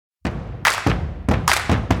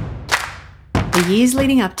The years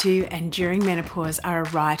leading up to and during menopause are a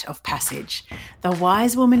rite of passage. The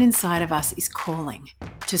wise woman inside of us is calling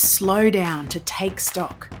to slow down, to take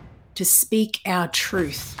stock, to speak our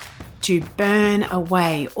truth, to burn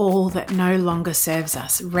away all that no longer serves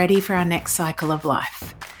us, ready for our next cycle of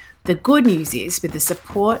life. The good news is, with the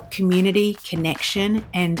support, community, connection,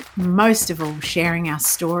 and most of all, sharing our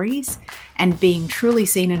stories and being truly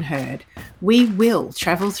seen and heard, we will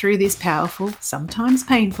travel through this powerful, sometimes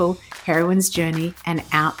painful, heroine's journey and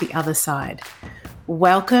out the other side.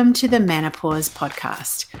 Welcome to the Menopause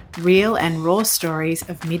Podcast, real and raw stories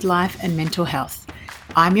of midlife and mental health.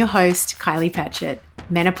 I'm your host, Kylie Patchett,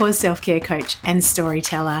 menopause self-care coach and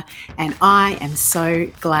storyteller, and I am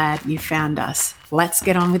so glad you found us. Let's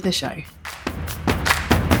get on with the show.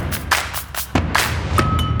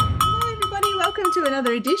 Hello, everybody. Welcome to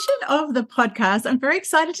another edition of the podcast. I'm very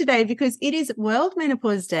excited today because it is World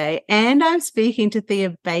Menopause Day, and I'm speaking to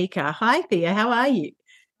Thea Baker. Hi, Thea. How are you?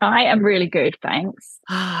 I am really good, thanks.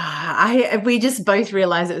 We just both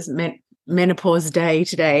realized it was Menopause Day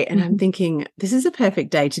today, and I'm thinking this is a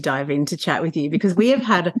perfect day to dive in to chat with you because we have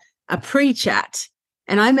had a pre-chat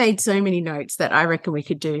and I made so many notes that I reckon we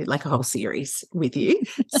could do like a whole series with you.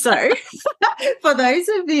 So for those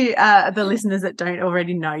of you, the listeners that don't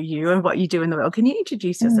already know you and what you do in the world, can you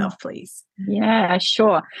introduce yourself, please? Yeah,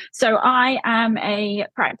 sure. So I am a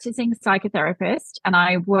practicing psychotherapist and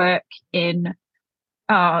I work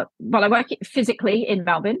I work physically in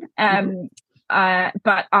Melbourne.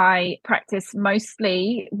 But I practice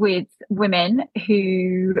mostly with women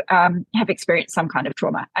who have experienced some kind of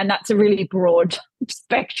trauma, and that's a really broad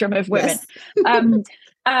spectrum of women. Yes.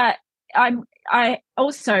 I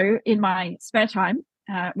also, in my spare time,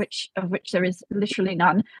 which there is literally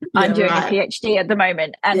none, I'm doing a PhD at the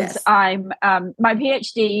moment, and yes. My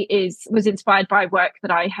PhD was inspired by work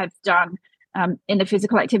that I have done in the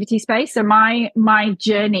physical activity space. So my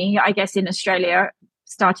journey, I guess, in Australia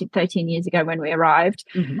started 13 years ago when we arrived.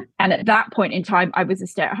 And at that point in time, I was a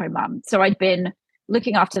stay-at-home mum. So I'd been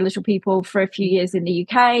looking after little people for a few years in the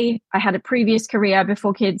UK. I had a previous career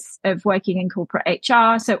before kids of working in corporate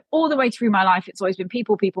HR. So all the way through my life, it's always been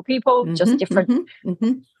people, just different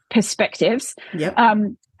perspectives. Yep.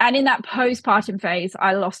 And in that postpartum phase,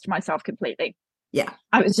 I lost myself completely. Yeah.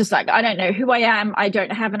 I was just like, I don't know who I am. I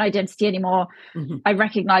don't have an identity anymore. I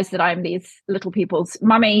recognize that I'm these little people's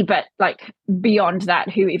mummy, but like beyond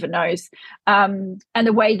that, who even knows? And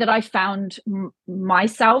the way that I found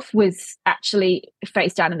myself was actually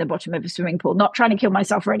face down in the bottom of a swimming pool, not trying to kill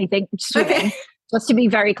myself or anything, swimming. Okay. Just to be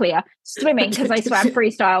very clear, swimming, because I swam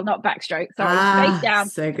freestyle, not backstroke. So I was face down,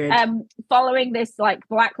 so good. Following this like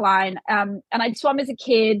black line. And I'd swum as a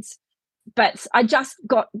kid. But I just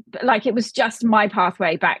got it was just my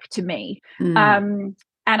pathway back to me. And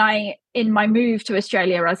in my move to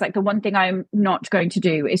Australia, I was like, the one thing I'm not going to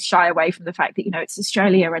do is shy away from the fact that, it's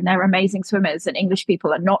Australia and they're amazing swimmers and English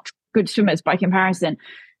people are not good swimmers by comparison.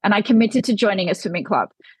 And I committed to joining a swimming club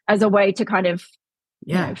as a way to kind of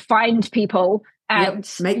find people and,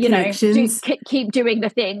 make connections. Keep doing the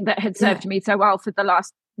thing that had served me so well for the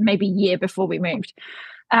last maybe year before we moved.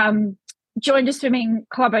 Joined a swimming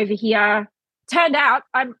club over here. Turned out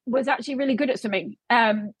I was actually really good at swimming.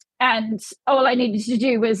 And all I needed to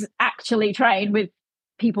do was actually train with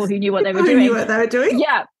people who knew what they were doing. Knew what they were doing?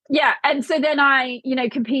 Yeah. Yeah. And so then I,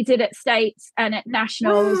 competed at states and at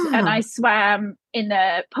nationals and I swam in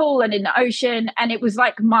the pool and in the ocean. And it was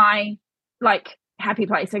like my happy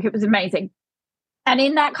place. Like it was amazing. And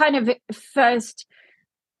in that kind of first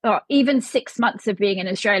even 6 months of being in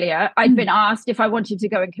Australia, I'd been asked if I wanted to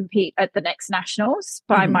go and compete at the next nationals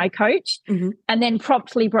by my coach and then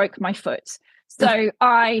promptly broke my foot. So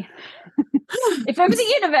if ever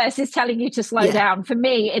the universe is telling you to slow down, for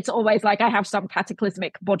me, it's always like I have some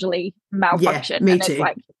cataclysmic bodily malfunction. Me and too. It's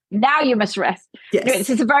like, now you must rest. Yes. Anyway, this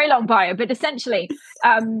is a very long bio, but essentially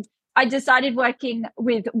I decided working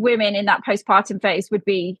with women in that postpartum phase would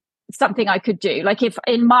be something I could do. Like if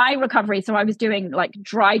in my recovery, so I was doing like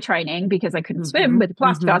dry training because I couldn't swim with a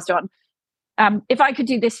plaster cast on. If I could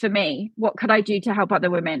do this for me, what could I do to help other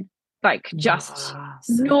women? Like just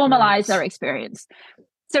normalize their experience.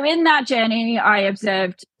 So in that journey, I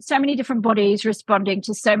observed so many different bodies responding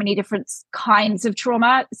to so many different kinds of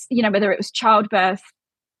trauma, whether it was childbirth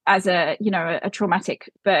as a traumatic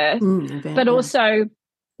birth, but also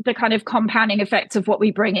the kind of compounding effects of what we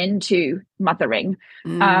bring into mothering,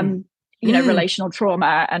 relational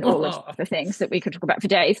trauma and all of the things that we could talk about for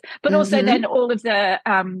days, but also then all of the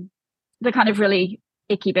kind of really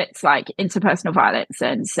icky bits like interpersonal violence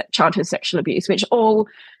and childhood sexual abuse, which all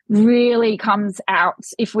really comes out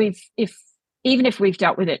even if we've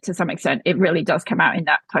dealt with it to some extent, it really does come out in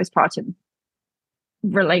that postpartum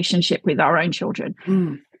relationship with our own children.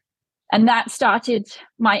 And that started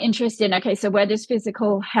my interest in, okay, so where does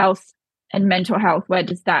physical health and mental health, where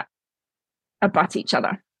does that abut each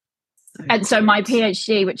other? And so my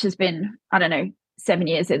PhD, which has been, I don't know, 7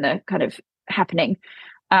 years in the kind of happening,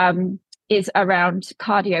 is around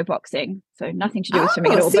cardio boxing. So nothing to do with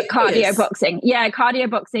swimming at all, serious? but cardio boxing. Yeah, cardio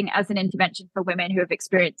boxing as an intervention for women who have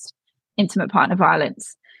experienced intimate partner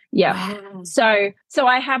violence. Yeah. Wow. So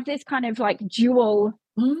I have this kind of like dual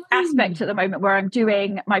aspect at the moment where I'm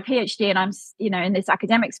doing my PhD and I'm, you know, in this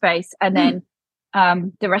academic space, and then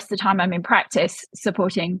the rest of the time I'm in practice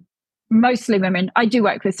supporting mostly women. I do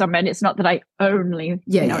work with some men. It's not that I only,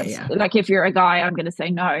 like if you're a guy, I'm going to say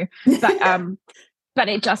no, but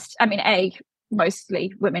it just, I mean,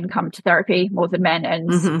 mostly women come to therapy more than men,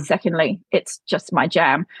 and secondly, it's just my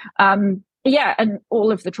jam. And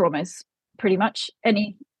all of the traumas, pretty much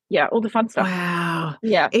all the fun stuff. Wow.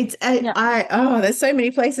 Yeah. It's there's so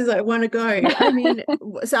many places I want to go. I mean,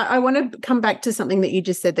 so I want to come back to something that you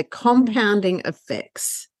just said, the compounding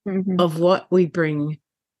effects of what we bring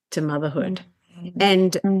to motherhood.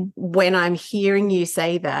 And when I'm hearing you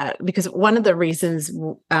say that, because one of the reasons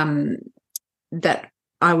that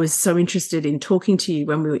I was so interested in talking to you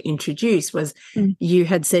when we were introduced was you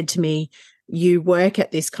had said to me, you work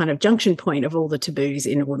at this kind of junction point of all the taboos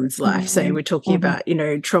in a woman's life. So we're talking about, you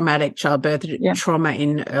know, traumatic childbirth, trauma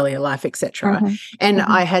in earlier life, etc. And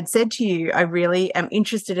I had said to you, I really am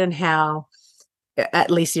interested in how,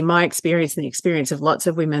 at least in my experience and the experience of lots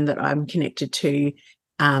of women that I'm connected to,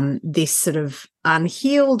 this sort of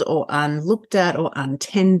unhealed or unlooked at or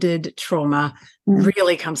untended trauma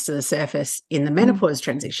really comes to the surface in the menopause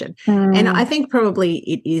transition. And I think probably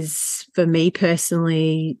it is, for me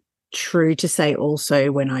personally, true to say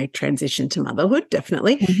also when I transitioned to motherhood,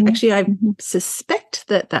 definitely. Actually, I suspect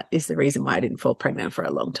that is the reason why I didn't fall pregnant for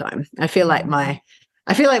a long time. I feel like my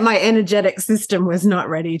energetic system was not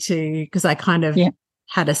ready to, because I kind of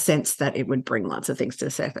had a sense that it would bring lots of things to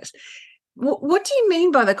the surface. What do you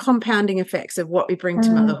mean by the compounding effects of what we bring to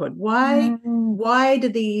motherhood? Why do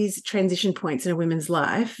these transition points in a woman's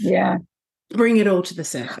life bring it all to the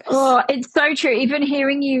surface? Oh, it's so true. Even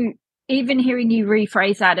hearing you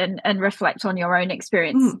rephrase that and reflect on your own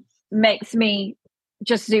experience makes me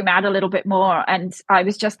just zoom out a little bit more. And I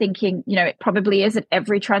was just thinking, you know, it probably is at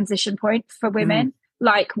every transition point for women.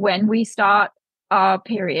 Like when we start our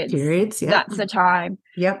periods, that's the time.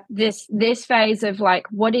 This phase of like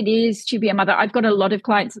what it is to be a mother. I've got a lot of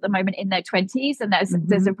clients at the moment in their 20s, and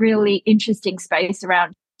there's a really interesting space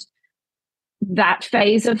around that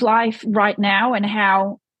phase of life right now, and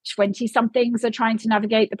how 20-somethings are trying to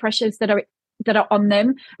navigate the pressures that are on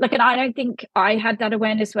them. Like, and I don't think I had that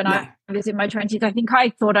awareness when I was in my 20s. I think I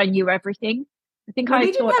thought I knew everything. I think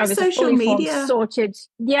I thought I was a fully formed, sorted.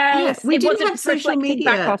 Yes, we didn't have social media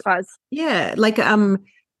back off us. Yeah, like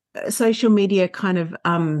social media kind of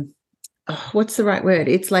what's the right word?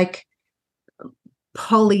 It's like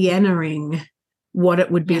Pollyannaing what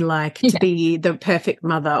it would be like to be the perfect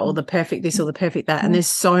mother or the perfect this or the perfect that. And there's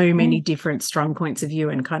so many different strong points of view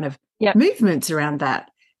and kind of movements around that.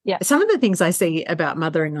 Some of the things I see about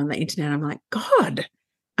mothering on the internet, I'm like, God,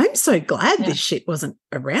 I'm so glad this shit wasn't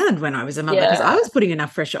around when I was a mother, because I was putting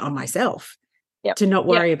enough pressure on myself to not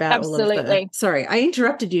worry about all of the. Sorry, I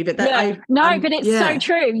interrupted you, but that but it's so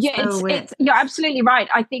true. Yeah, so it's you're absolutely right.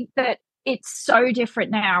 I think that it's so different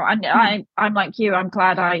now, and I'm like you. I'm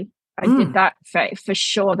glad I did that for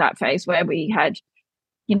sure. That phase where we had,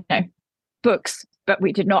 you know, books, but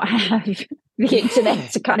we did not have the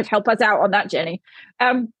internet to kind of help us out on that journey.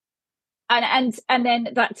 And then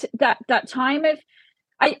that time of.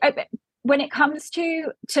 I when it comes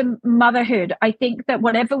to motherhood, I think that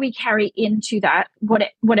whatever we carry into that,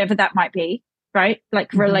 whatever that might be, right?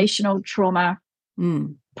 Like relational trauma,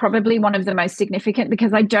 probably one of the most significant,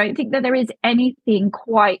 because I don't think that there is anything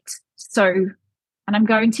quite so, and I'm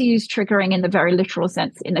going to use triggering in the very literal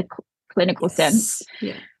sense, in a clinical sense,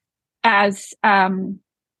 as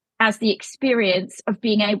the experience of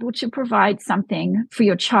being able to provide something for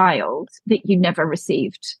your child that you never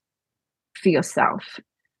received for yourself.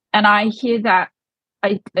 And I hear that,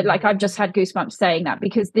 I've just had goosebumps saying that,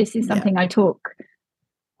 because this is something I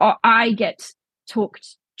get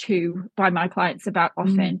talked to by my clients about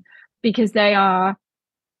often, because they are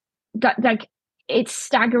like, it's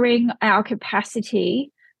staggering our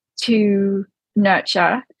capacity to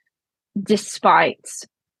nurture despite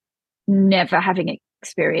never having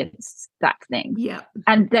experienced that thing.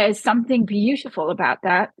 And there's something beautiful about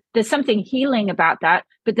that. There's something healing about that,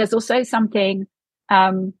 but there's also something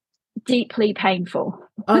deeply painful.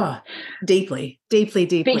 Deeply.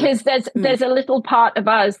 Because there's a little part of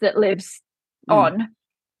us that lives on,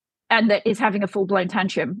 and that is having a full-blown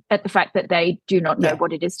tantrum at the fact that they do not know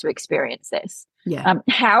what it is to experience this.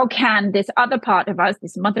 How can this other part of us,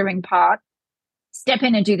 this mothering part, step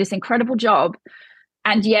in and do this incredible job,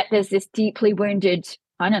 and yet there's this deeply wounded,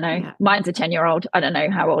 I don't know, mine's a 10-year-old, I don't know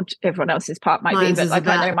how old everyone else's part might be, but like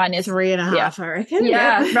I know mine is 3.5, I reckon.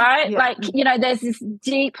 Right. Like, you know, there's this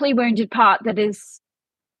deeply wounded part that is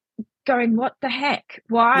going, what the heck?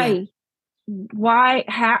 Why?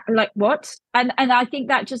 How, like, what? And I think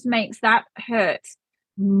that just makes that hurt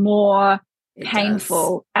more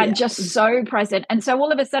painful and just so present. And so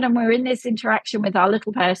all of a sudden we're in this interaction with our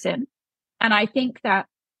little person. And I think that,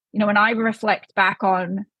 you know, when I reflect back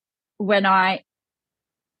on when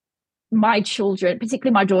my children,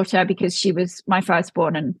 particularly my daughter, because she was my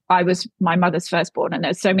firstborn and I was my mother's firstborn, and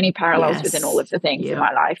there's so many parallels within all of the things in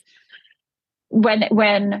my life.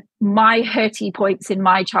 When my hurty points in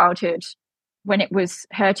my childhood, when it was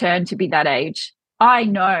her turn to be that age, I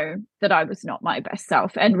know that I was not my best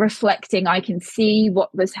self. And reflecting, I can see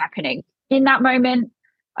what was happening in that moment.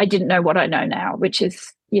 I didn't know what I know now, which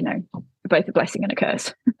is, you know, both a blessing and a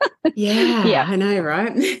curse. I know,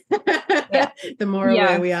 right? The more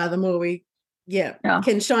aware we are, the more we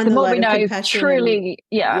can shine the light of compassion. Truly,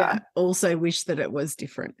 also wish that it was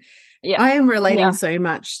different. I am relating so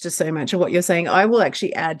much of what you're saying. I will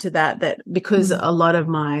actually add to that because a lot of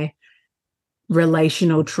my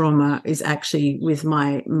relational trauma is actually with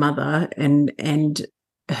my mother and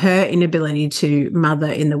her inability to mother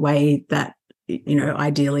in the way that, you know,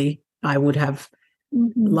 ideally I would have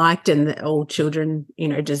liked and that all children, you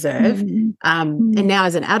know, deserve. And now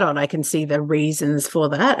as an adult, I can see the reasons for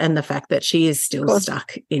that and the fact that she is still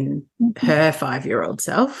stuck in her 5-year-old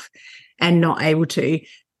self and not able to.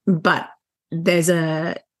 But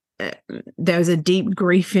there was a deep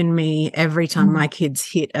grief in me every time my kids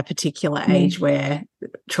hit a particular age where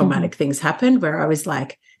traumatic things happened, where I was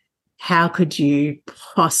like, how could you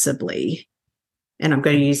possibly, and I'm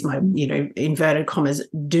going to use my, you know, inverted commas,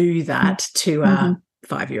 do that to a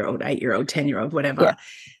 5-year-old, 8-year-old, 10-year-old, whatever.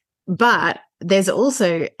 But there's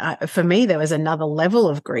also, for me, there was another level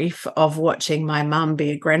of grief of watching my mum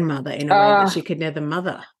be a grandmother in a way that she could never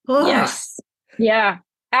mother. Yes. Yeah.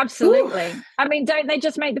 Absolutely. I mean, don't they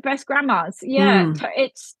just make the best grandmas?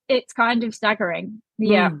 It's kind of staggering.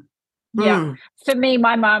 For me,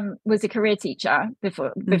 my mum was a career teacher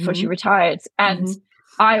before she retired, and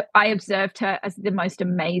I observed her as the most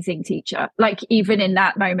amazing teacher. Like, even in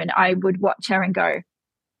that moment, I would watch her and go,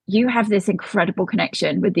 you have this incredible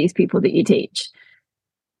connection with these people that you teach.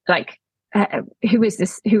 Like, who is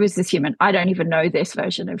this human? I don't even know this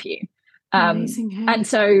version of you. Amazing, and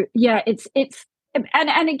so it's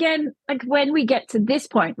and again, like, when we get to this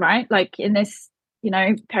point, right, like in this, you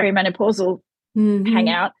know, perimenopausal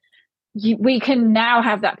hangout, we can now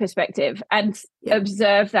have that perspective and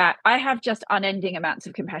observe that I have just unending amounts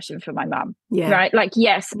of compassion for my mum. Right. Like,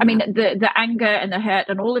 yes, I mean, the anger and the hurt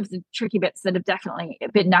and all of the tricky bits that have definitely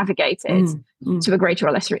been navigated to a greater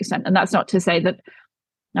or lesser extent. And that's not to say that,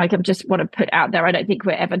 like, I just want to put out there, I don't think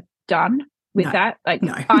we're ever done with that. Like,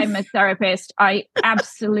 I'm a therapist. I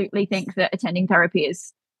absolutely think that attending therapy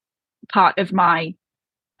is part of my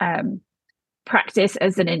practice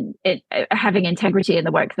as having integrity in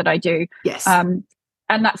the work that I do. Yes. And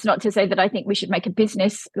that's not to say that I think we should make a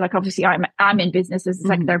business. Like, obviously I'm in business as a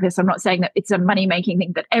psychotherapist. I'm not saying that it's a money-making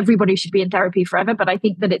thing, that everybody should be in therapy forever, but I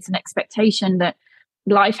think that it's an expectation that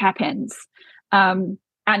life happens. And,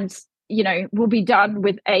 you know, we'll be done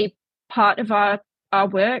with a part of our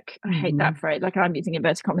work. I hate that phrase. Like, I'm using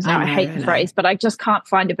inverted commas now. I hate the phrase, but I just can't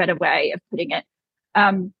find a better way of putting it.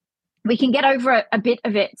 We can get over a bit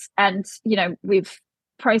of it, and, you know, we've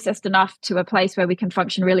processed enough to a place where we can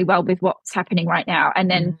function really well with what's happening right now. And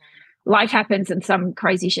then life happens and some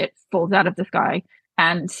crazy shit falls out of the sky,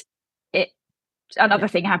 and another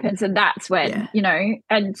thing happens, and that's when, you know,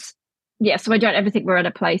 and so I don't ever think we're at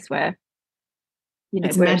a place where, you know,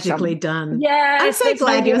 it's magically done. Yeah. I'm so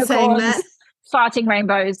glad you're saying that. Farting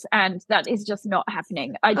rainbows, and that is just not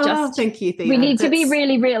happening. Thank you, Thea. We need to be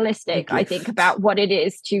really realistic, I think, about what it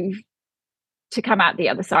is to come out the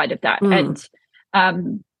other side of that. And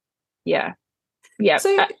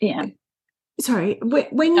sorry,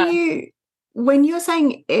 when you're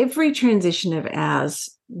saying every transition of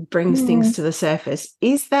ours brings things to the surface,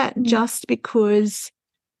 is that just because,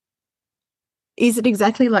 is it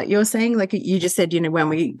exactly like you're saying? Like you just said, you know, when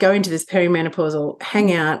we go into this perimenopausal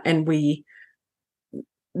hangout and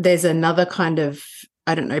there's another kind of,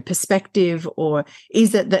 I don't know, perspective, or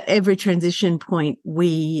is it that every transition point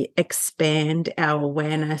we expand our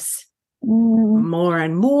awareness more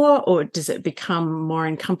and more, or does it become more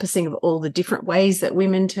encompassing of all the different ways that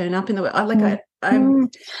women turn up in the world?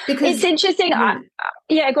 Because it's interesting. Go on.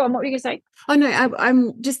 What were you going to say? Oh no,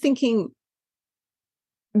 I'm just thinking,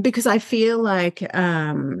 because I feel like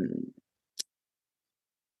I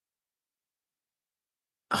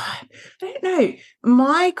don't know,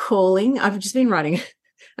 my calling. I've just been writing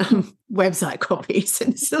website copies,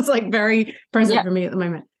 and this is like very present for me at the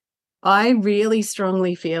moment. I really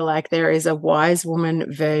strongly feel like there is a wise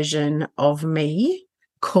woman version of me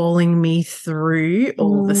calling me through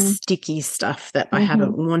all the sticky stuff that I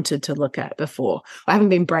haven't wanted to look at before. I haven't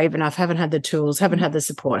been brave enough, haven't had the tools, haven't had the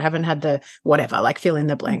support, haven't had the whatever, like fill in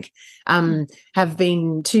the blank. Have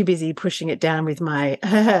been too busy pushing it down with my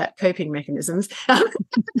coping mechanisms,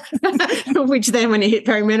 which then when you hit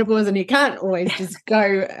perimenopause and you can't always just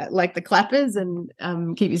go like the clappers and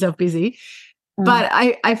keep yourself busy. But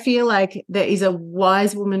I feel like there is a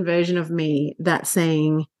wise woman version of me that's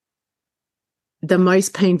saying the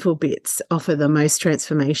most painful bits offer the most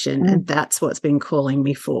transformation, and that's what's been calling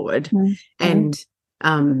me forward. And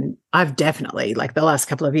I've definitely, like the last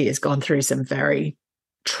couple of years, gone through some very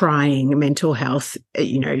trying mental health,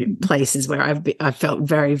 places where I've felt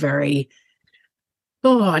very, very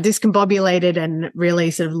discombobulated and really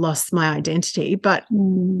sort of lost my identity. But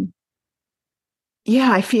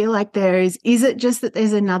yeah, I feel like is it just that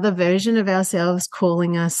there's another version of ourselves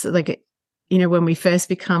calling us, like, when we first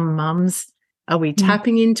become mums, are we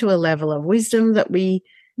tapping into a level of wisdom that we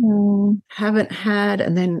haven't had?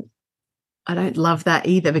 And then I don't love that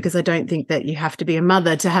either, because I don't think that you have to be a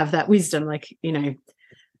mother to have that wisdom. Like, I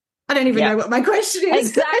don't even know what my question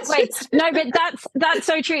is. Exactly. No, but that's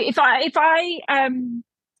so true. If I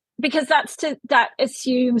because that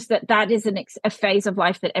assumes that is a phase of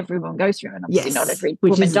life that everyone goes through, and obviously not every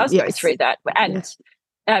woman does go through that,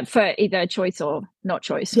 and for either choice or not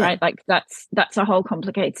choice, right? Like that's a whole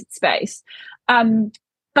complicated space.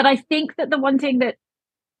 But I think that the one thing that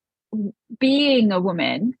being a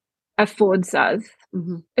woman affords us,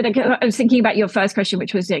 but I was thinking about your first question,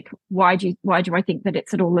 which was like, why do I think that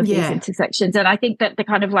it's at all of these intersections? And I think that the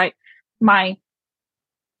kind of like my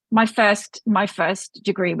first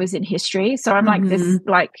degree was in history, so I'm like this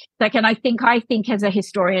and I think as a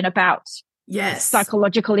historian about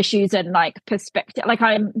psychological issues and like perspective, like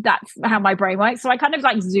that's how my brain works. So I kind of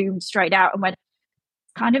like zoomed straight out and went,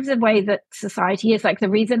 kind of the way that society is. Like the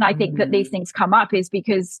reason I think that these things come up is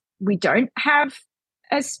because we don't have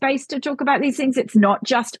a space to talk about these things. It's not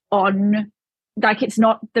just on, like, it's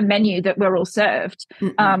not the menu that we're all served.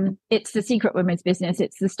 It's the secret women's business.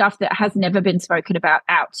 It's the stuff that has never been spoken about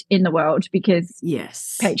out in the world because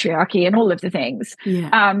patriarchy and all of the things.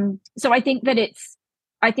 So I think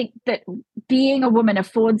that being a woman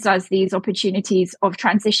affords us these opportunities of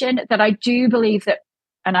transition that I do believe that,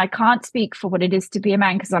 and I can't speak for what it is to be a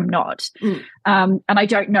man because I'm not, and I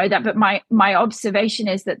don't know that, but my observation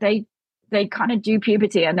is that they kind of do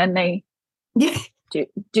puberty and then they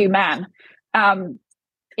do man. And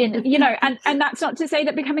that's not to say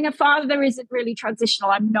that becoming a father isn't really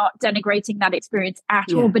transitional. I'm not denigrating that experience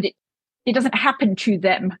at all, but it doesn't happen to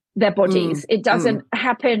them, their bodies. It doesn't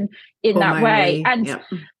happen in that way.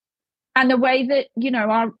 And the way that,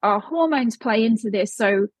 our hormones play into this.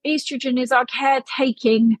 So estrogen is our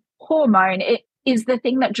caretaking hormone. It is the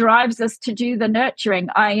thing that drives us to do the nurturing.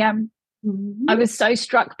 I was so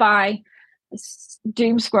struck by,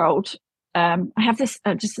 doom scrolled. I have this,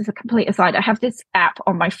 just as a complete aside, I have this app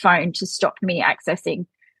on my phone to stop me accessing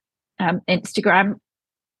Instagram.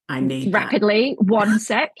 I need rapidly. That. 1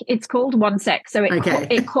 sec. It's called 1 sec. So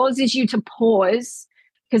it causes you to pause,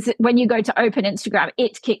 because when you go to open Instagram,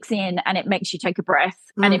 it kicks in and it makes you take a breath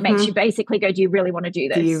and it makes you basically go, do you really want to do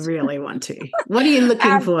this? Do you really want to? What are you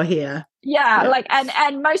looking for here?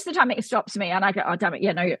 And most of the time it stops me and I go, oh, damn it.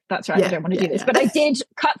 Yeah, no, that's right. I don't want to do this. But I did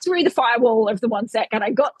cut through the firewall of the 1 sec and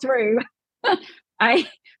I got through. I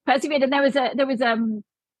persevered, and there was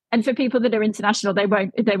and for people that are international, they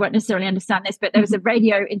won't necessarily understand this, but there was a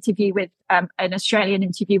radio interview with an Australian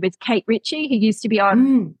interview with Kate Ritchie, who used to be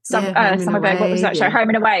on Summerberg. What was that show? Home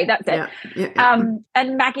and Away. That's it. And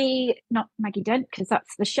not Maggie Dent, because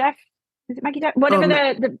that's the chef. Is it Maggie Dent? Whatever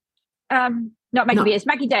not Maggie B, it's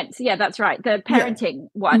Maggie Dent. Yeah, that's right. The parenting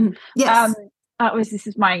one. Yes. This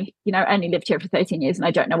is my, I only lived here for 13 years and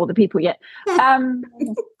I don't know all the people yet.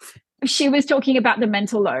 She was talking about the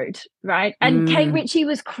mental load, right? And Kate Ritchie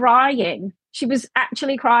was crying. She was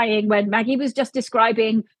actually crying when Maggie was just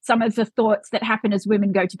describing some of the thoughts that happen as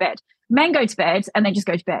women go to bed. Men go to bed and they just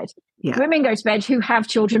go to bed. Yeah. Women go to bed who have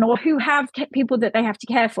children or who have people that they have to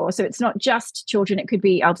care for. So it's not just children. It could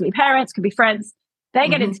be elderly parents, could be friends. They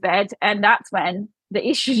get into bed, and that's when the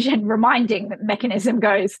estrogen reminding mechanism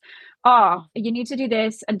goes, oh, you need to do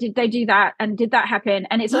this, and did they do that, and did that happen?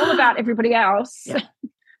 And it's all about everybody else. Yeah.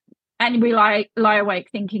 And we lie awake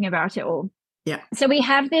thinking about it all. Yeah. So we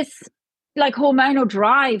have this like hormonal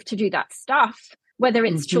drive to do that stuff, whether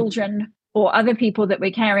it's children or other people that we're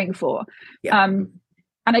caring for. Yeah.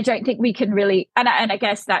 And I don't think we can really, and I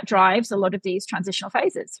guess that drives a lot of these transitional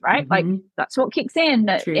phases, right? Like that's what kicks in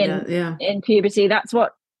puberty. That's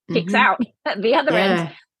what kicks out at the other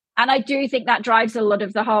end. And I do think that drives a lot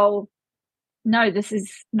of the whole, no, this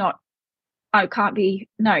is not, I can't be,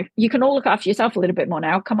 no, you can all look after yourself a little bit more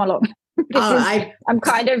now. Come along. I'm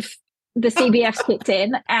kind of, the CBF's kicked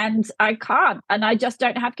in and I can't, and I just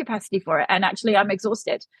don't have capacity for it. And actually I'm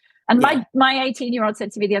exhausted. And my 18-year-old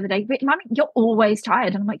said to me the other day, Mummy, you're always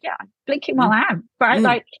tired. And I'm like, yeah, I'm blinking while I am. Right?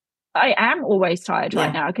 Like I am always tired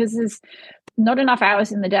right now because there's not enough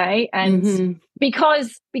hours in the day. And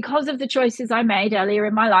because of the choices I made earlier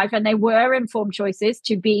in my life, and they were informed choices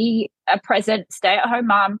to be a present, stay-at-home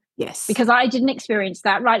mom. Yes. Because I didn't experience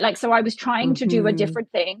that, right? Like, so I was trying to do a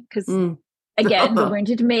different thing because again, the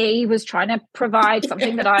wounded me was trying to provide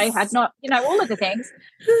something that I had not, all of the things.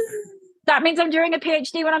 That means I'm doing a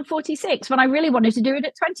PhD when I'm 46, when I really wanted to do it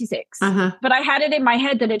at 26. But I had it in my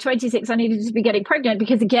head that at 26, I needed to be getting pregnant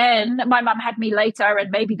because, again, my mum had me later,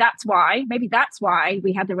 and maybe that's why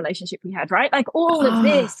we had the relationship we had, right? Like all of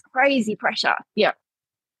this crazy pressure. Yeah.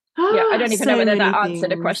 I don't even know whether that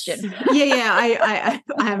answered a question.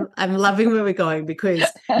 I'm loving where we're going because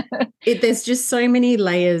there's just so many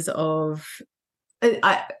layers of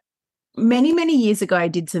many years ago I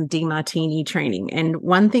did some DeMartini training, and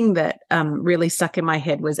one thing that really stuck in my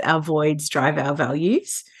head was our voids drive our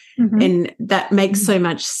values. And that makes so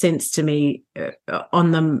much sense to me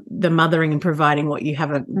on the mothering and providing what you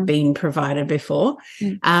haven't been provided before.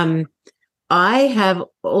 I have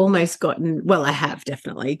I have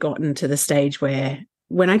definitely gotten to the stage where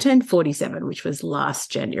when I turned 47, which was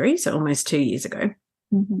last January, so almost 2 years ago,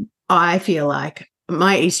 I feel like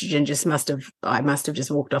my estrogen I must have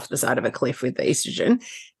just walked off the side of a cliff with the estrogen.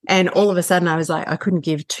 And all of a sudden I was like, I couldn't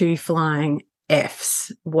give two flying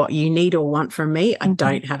Fs what you need or want from me. I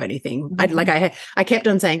don't have anything. I kept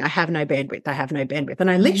on saying, I have no bandwidth. I have no bandwidth.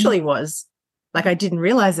 And I literally was like, I didn't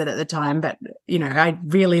realize it at the time, but I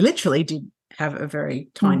really literally did have a very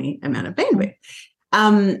tiny amount of bandwidth.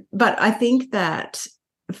 But I think that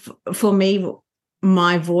for me,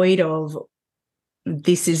 my void of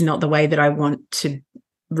this is not the way that I want to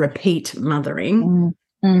repeat mothering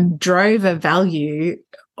drove a value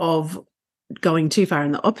of going too far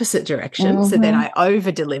in the opposite direction. So then I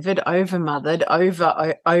over-delivered, over-mothered,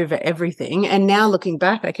 over everything. And now looking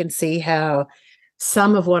back, I can see how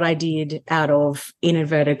some of what I did out of, in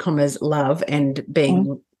inverted commas, love and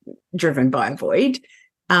being driven by a void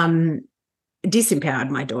disempowered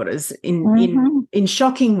my daughters in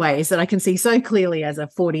shocking ways that I can see so clearly as a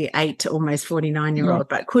 48, almost 49-year-old,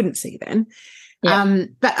 but couldn't see then.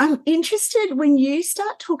 But I'm interested when you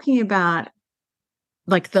start talking about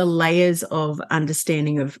like the layers of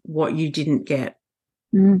understanding of what you didn't get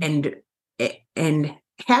and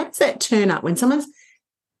how does that turn up when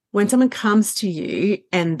someone comes to you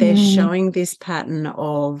and they're showing this pattern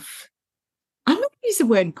of, I'm going to use the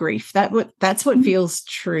word grief. That's what feels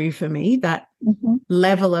true for me, that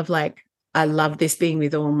level of like, I love this being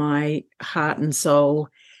with all my heart and soul.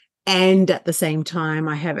 And at the same time,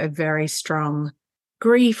 I have a very strong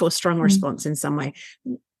grief or strong response in some way.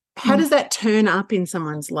 How does that turn up in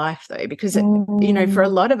someone's life though? Because, for a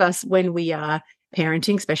lot of us, when we are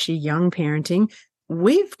parenting, especially young parenting,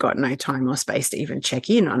 we've got no time or space to even check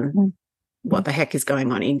in on what the heck is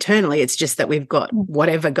going on internally. It's just that we've got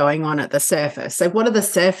whatever going on at the surface. So what are the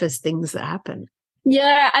surface things that happen?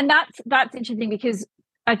 Yeah, and that's interesting because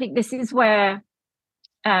I think this is where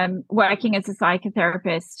working as a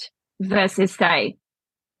psychotherapist versus, say,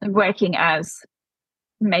 working as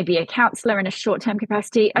maybe a counselor in a short-term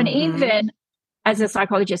capacity, and even as a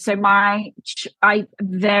psychologist. So I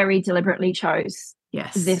very deliberately chose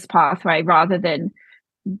this pathway rather than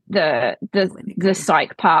the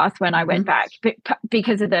psych path when I went back,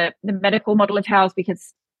 because of the medical model of health,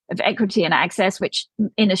 because of equity and access, which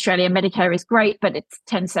in Australia Medicare is great, but it's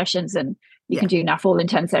 10 sessions and you can do enough all in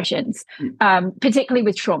 10 sessions, particularly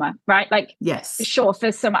with trauma, right? Like, sure,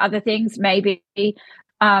 for some other things maybe,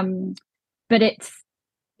 but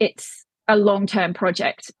it's a long-term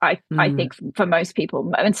project, I think, for most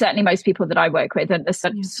people, and certainly most people that I work with and the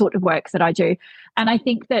sort of work that I do. And I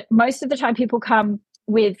think that most of the time people come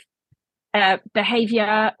with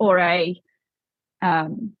behavior or an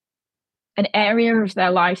area of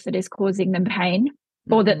their life that is causing them pain,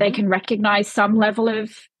 or that they can recognize some level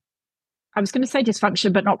of I was going to say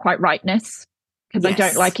dysfunction, but not quite rightness. Because I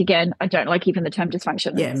don't like even the term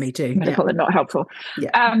dysfunction. Yeah, me too. Medical and not helpful.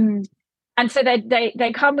 Yeah. And so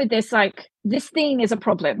they come with this, like, this thing is a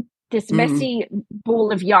problem. This messy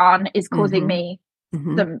ball of yarn is causing me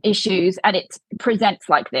some issues, and it presents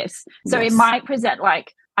like this. So it might present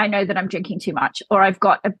like, I know that I'm drinking too much, or I've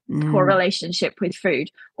got a poor relationship with food,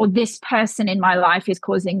 or this person in my life is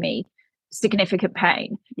causing me significant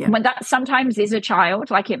pain. Yeah. When that sometimes is a child,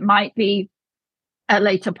 like it might be a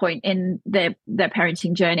later point in their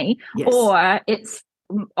parenting journey, or it's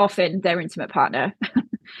often their intimate partner.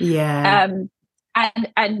 And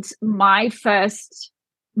my first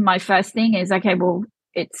thing is, okay, well,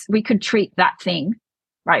 we could treat that thing,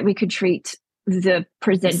 right? We could treat the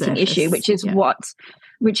presenting issue, which is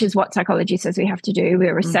what psychology says we have to do.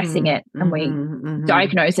 We're assessing it, and we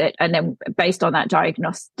diagnose it, and then based on that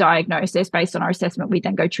diagnosis, based on our assessment, we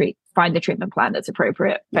then go find the treatment plan that's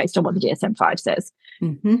appropriate based on what the DSM-5 says.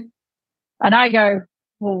 And I go,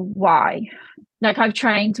 well, why? Like, I've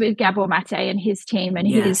trained with Gabor Mate and his team, and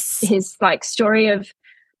his like story of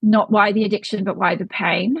not why the addiction, but why the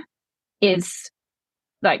pain is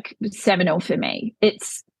like seminal for me.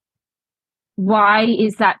 It's, why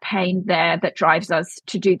is that pain there that drives us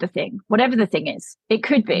to do the thing, whatever the thing is? It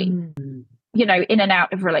could be, in and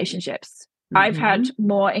out of relationships. I've had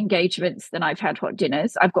more engagements than I've had hot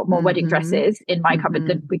dinners. I've got more wedding dresses in my cupboard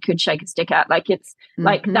than we could shake a stick at. Like, it's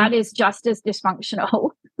like, that is just as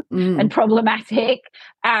dysfunctional and problematic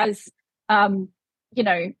as, I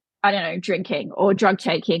don't know, drinking or drug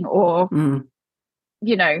taking or,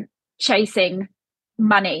 chasing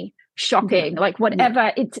money, shopping, like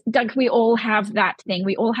whatever. It's like, we all have that thing.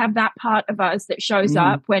 We all have that part of us that shows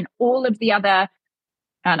up when all of the other,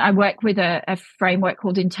 and I work with a framework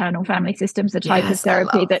called internal family systems, a type of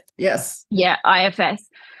therapy that, IFS,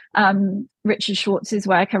 Richard Schwartz's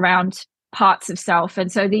work around parts of self.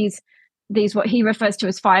 And so these what he refers to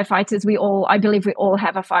as firefighters, I believe we all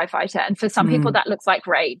have a firefighter. And for some people that looks like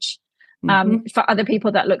rage. For other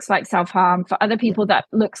people that looks like self-harm. For other people that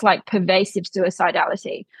looks like pervasive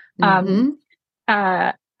suicidality.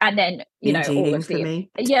 And then, binge all of the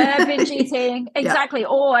binge eating, exactly.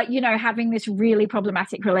 Or, having this really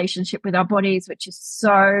problematic relationship with our bodies, which is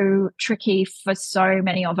so tricky for so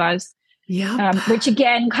many of us. Which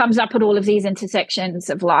again comes up at all of these intersections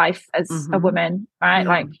of life as a woman, right?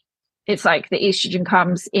 Like, it's like the estrogen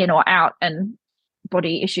comes in or out, and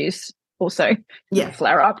body issues also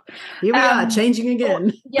flare up. Here we are, changing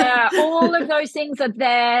again. All of those things are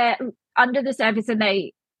there under the surface, and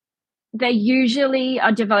they usually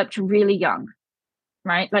are developed really young,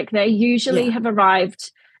 right? Like, they usually have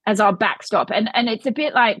arrived as our backstop. And it's a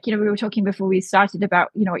bit like, we were talking before we started about,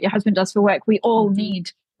 what your husband does for work. We all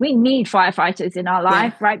need firefighters in our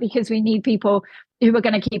life, right? Because we need people who are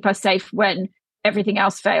going to keep us safe when everything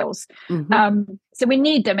else fails. So we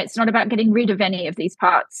need them. It's not about getting rid of any of these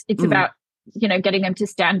parts. It's about, getting them to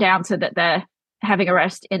stand down so that they're having a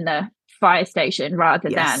rest in the fire station rather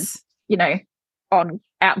than,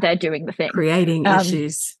 out there doing the thing, creating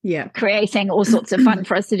issues, creating all sorts of fun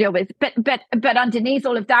for us to deal with. But underneath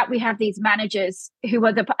all of that, we have these managers who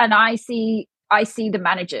are and I see the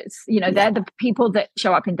managers. They're the people that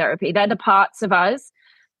show up in therapy. They're the parts of us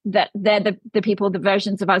that they're the people, the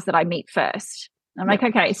versions of us that I meet first. I'm like,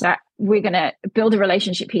 okay, so we're going to build a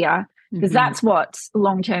relationship here, because that's what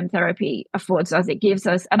long-term therapy affords us. It gives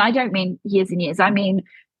us, and I don't mean years and years. I mean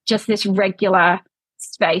just this regular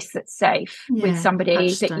space that's safe with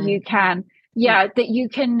somebody that you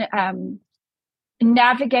can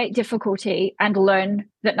navigate difficulty and learn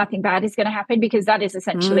that nothing bad is going to happen, because that is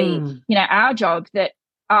essentially our job. That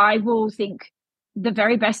I will think the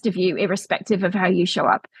very best of you, irrespective of how you show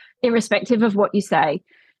up, irrespective of what you say.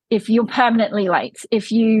 If you're permanently late,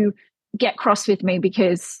 if you get cross with me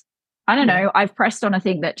because I don't know, I've pressed on a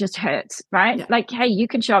thing that just hurts, right? Like, hey, you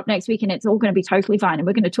can show up next week and it's all going to be totally fine, and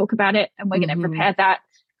we're going to talk about it, and we're going to prepare that,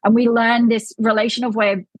 and we learn this relational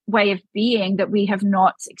way of being that we have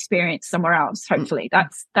not experienced somewhere else. Hopefully,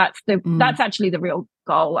 that's actually the real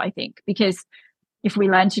goal, I think, because if we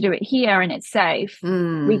learn to do it here and it's safe,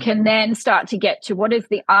 we can then start to get to what is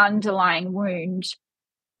the underlying wound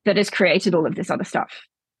that has created all of this other stuff.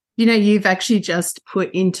 You've actually just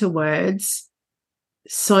put into words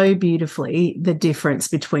so beautifully the difference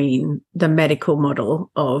between the medical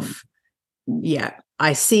model of,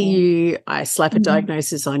 I see you, I slap a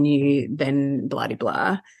diagnosis on you, then blah, blah,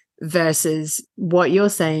 blah, versus what you're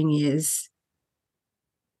saying is,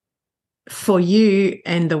 for you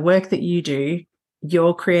and the work that you do,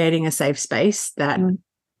 you're creating a safe space that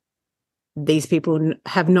these people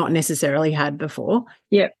have not necessarily had before.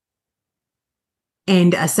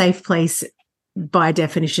 And a safe place by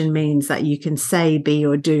definition means that you can say, be,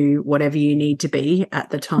 or do whatever you need to be at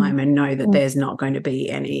the time and know that there's not going to be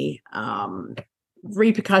any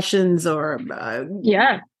repercussions or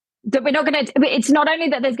that we're not going to, it's not only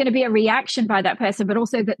that there's going to be a reaction by that person, but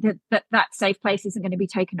also that safe place isn't going to be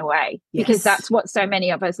taken away, because that's what so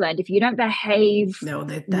many of us learned. If you don't behave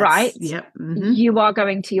right, you are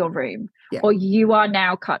going to your room, or you are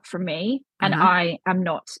now cut from me, and I am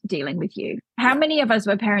not dealing with you. How many of us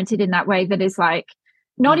were parented in that way that is like,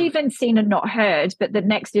 not even seen and not heard, but the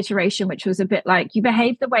next iteration, which was a bit like, you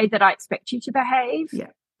behave the way that I expect you to behave,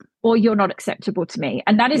 or you're not acceptable to me.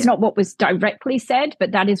 And that is not what was directly said,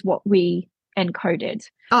 but that is what we encoded.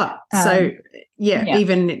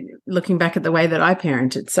 Even looking back at the way that I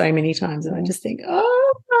parented so many times, and I just think,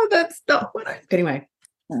 oh, no, that's not what anyway,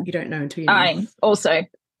 you don't know until you know. I'm also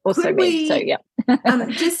me, so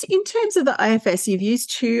just in terms of the IFS, you've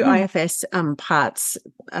used two IFS parts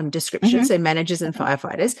descriptions, so managers and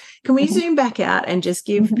firefighters. Can we zoom back out and just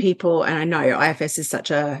give people, and I know IFS is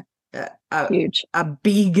such a huge, a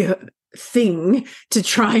big thing to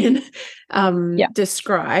try and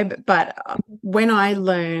describe, but when I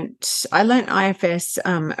learned IFS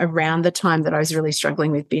around the time that I was really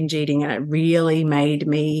struggling with binge eating, and it really made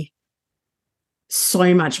me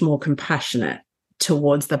so much more compassionate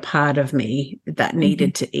towards the part of me that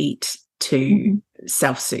needed to eat to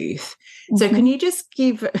self-soothe. So can you just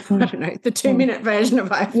give, I don't know, the 2-minute version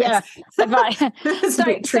of IFS? Yeah. It's a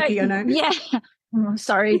bit tricky, I know. Yeah.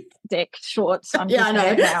 Sorry, Dick Schwartz. I'm just I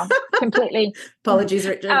know. now completely. Apologies,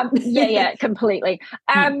 Richard. Completely.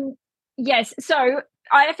 Yes. So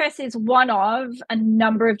IFS is one of a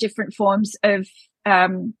number of different forms of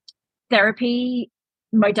therapy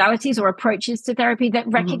modalities or approaches to therapy that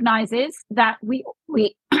recognizes that we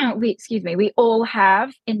all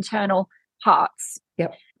have internal parts.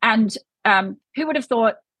 Yep. And who would have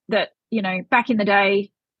thought that, back in the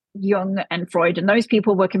day, Jung and Freud and those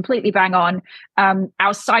people were completely bang on.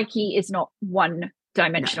 Our psyche is not one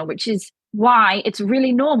dimensional, which is why it's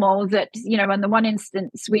really normal that, in the one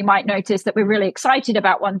instance, we might notice that we're really excited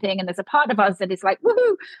about one thing, and there's a part of us that is like,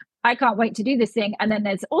 woohoo, I can't wait to do this thing. And then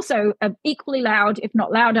there's also an equally loud, if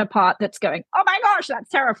not louder, part that's going, oh my gosh, that's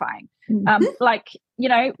terrifying. Doing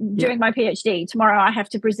my PhD tomorrow, I have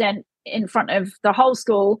to present in front of the whole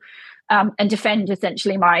school and defend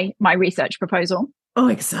essentially my research proposal. Oh,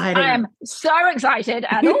 exciting. I am so excited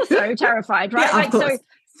and also terrified, right?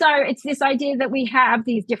 So it's this idea that we have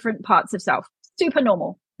these different parts of self, super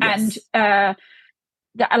normal. Yes. And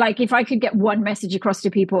if I could get one message across to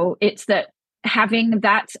people, it's that having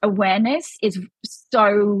that awareness is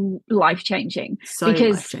so life-changing.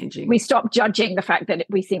 Because we stop judging the fact that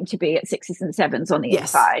we seem to be at 6s and 7s on the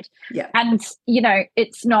inside. Yeah. And,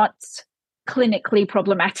 it's not clinically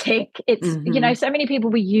problematic. It's so many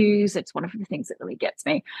people it's one of the things that really gets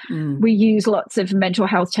me. We use lots of mental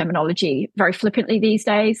health terminology very flippantly these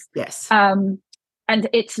days. Yes. And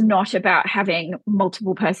it's not about having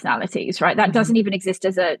multiple personalities, right? That doesn't even exist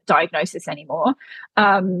as a diagnosis anymore.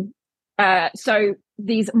 So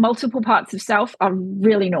these multiple parts of self are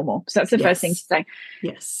really normal. So that's the first thing to say.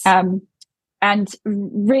 Yes. And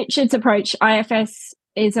Richard's approach, IFS,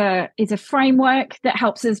 is a framework that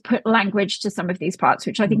helps us put language to some of these parts,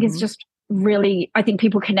 which I think is just really, I think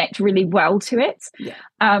people connect really well to it. Yeah.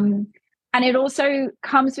 And it also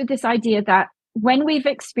comes with this idea that when we've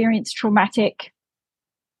experienced traumatic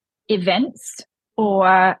events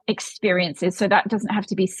or experiences, so that doesn't have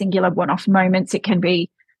to be singular one-off moments, it can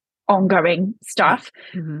be ongoing stuff,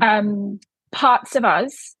 parts of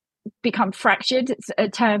us become fractured. It's a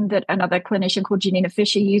term that another clinician called Janina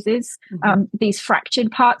Fisher uses. These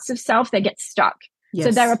fractured parts of self, they get stuck. Yes.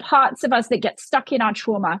 So there are parts of us that get stuck in our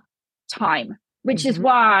trauma time, which is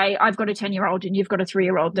why I've got a 10-year-old and you've got a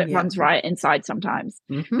 3-year-old that runs riot inside sometimes,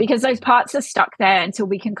 because those parts are stuck there until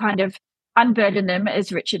we can kind of unburden them,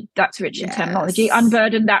 as that's Richard's terminology,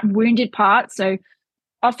 unburden that wounded part. So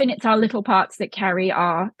often it's our little parts that carry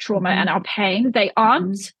our trauma and our pain. They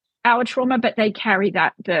aren't our trauma, but they carry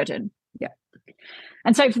that burden. Yeah.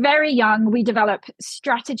 And so very young, we develop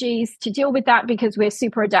strategies to deal with that because we're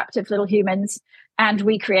super adaptive little humans, and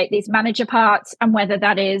we create these manager parts. And whether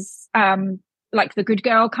that is like the good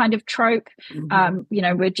girl kind of trope,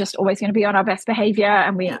 we're just always going to be on our best behavior,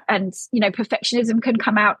 and perfectionism can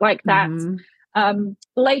come out like that.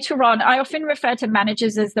 Later on, I often refer to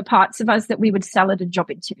managers as the parts of us that we would sell at a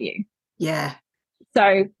job interview. Yeah.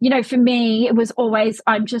 So, for me, it was always,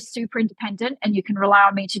 I'm just super independent and you can rely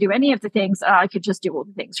on me to do any of the things. And I could just do all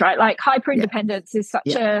the things, right? Like hyper independence is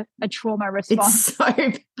such a trauma response. It's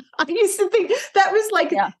so I used to think that was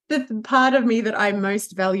like the part of me that I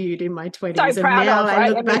most valued in my 20s. So and now of, I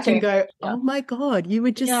right? look back and go, oh my God, you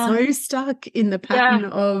were just so stuck in the pattern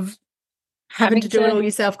of having to do it all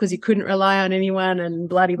yourself because you couldn't rely on anyone and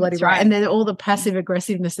bloody. Right. And then all the passive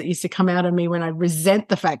aggressiveness that used to come out of me when I resent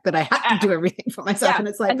the fact that I had to do everything for myself. And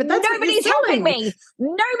it's like, but that's nobody's helping me.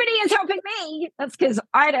 Nobody is helping me. That's because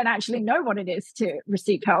I don't actually know what it is to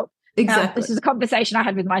receive help. Exactly. This is a conversation I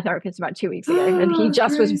had with my therapist about 2 weeks ago, and he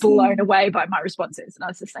just was blown away by my responses. And I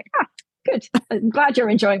was just like, good. I'm glad you're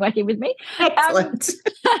enjoying working with me. Excellent.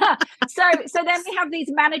 So then we have these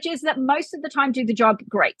managers that most of the time do the job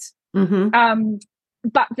great.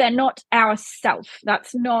 But they're not our self.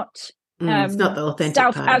 That's not it's not the authentic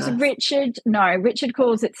self part as of us. Richard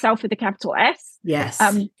calls it self with a capital S. Yes.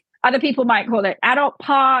 Other people might call it adult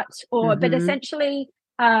part, or but essentially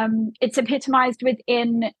it's epitomized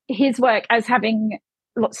within his work as having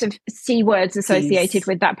lots of C words associated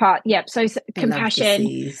with that part. Yep. So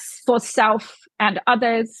compassion for self and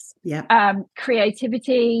others. Yep.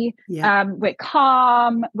 Creativity. Yep. We're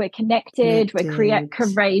calm. We're connected. We're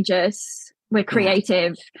courageous. We're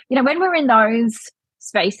creative. You know, when we're in those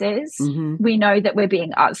spaces, we know that we're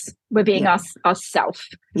being us. We're being ourself.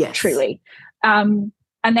 Yes. Truly. And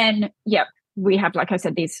then, we have, like I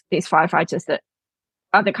said, these firefighters that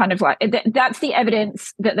are the kind of like that's the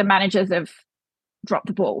evidence that the managers have dropped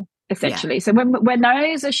the ball, essentially. So when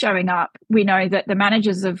those are showing up, we know that the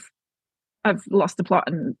managers have lost the plot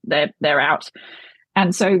and they're out.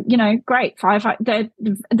 And so, you know, great firefight.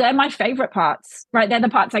 They're my favorite parts, right? They're the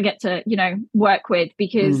parts I get to, you know, work with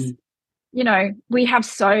because, you know, we have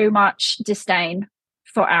so much disdain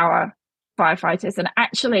for our firefighters, and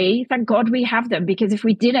actually, thank God we have them, because if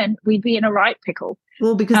we didn't, we'd be in a right pickle.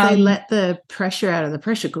 Well, because they let the pressure out of the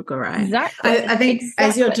pressure cooker, right? Exactly. I think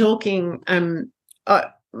as you're talking,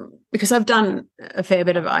 because I've done a fair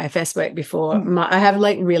bit of IFS work before, I have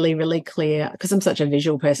like really, really clear, because I'm such a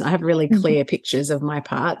visual person, I have really clear pictures of my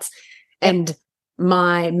parts. And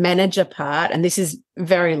my manager part, and this is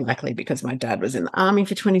very likely because my dad was in the army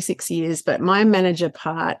for 26 years, but my manager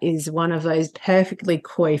part is one of those perfectly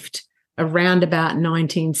coiffed around about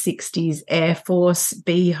 1960s Air Force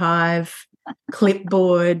beehive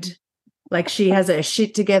clipboard. Like she has her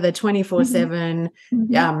shit together 24/7.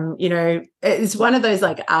 You know, it's one of those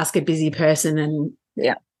like ask a busy person and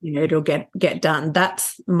you know, it'll get done.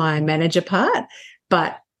 That's my manager part.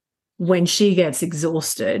 But when she gets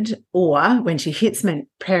exhausted or when she hits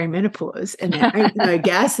perimenopause and there ain't no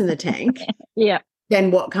gas in the tank, then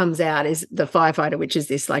what comes out is the firefighter, which is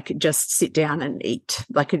this like just sit down and eat.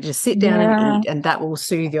 Like just sit down and eat, and that will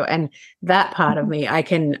soothe you. And that part of me,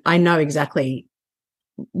 I know exactly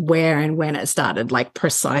where and when it started, like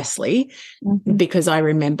precisely, because I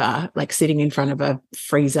remember like sitting in front of a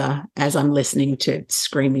freezer as I'm listening to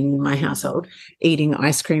screaming in my household, eating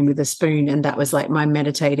ice cream with a spoon, and that was like my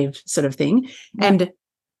meditative sort of thing. And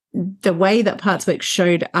the way that parts work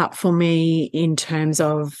showed up for me in terms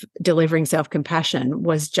of delivering self-compassion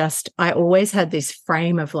was just, I always had this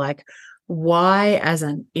frame of like, why as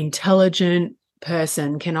an intelligent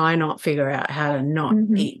person can I not figure out how to not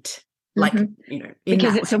eat? Like, you know,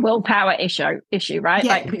 because it's a willpower issue, right?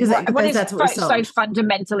 Yeah, like because that's what so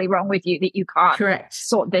fundamentally wrong with you that you can't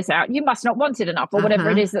sort this out. You must not want it enough, or whatever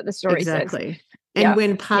it is that the story says. And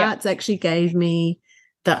when parts actually gave me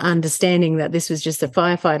the understanding that this was just a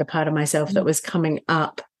firefighter part of myself that was coming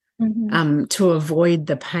up to avoid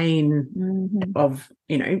the pain of,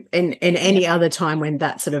 you know, and any other time when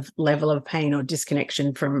that sort of level of pain or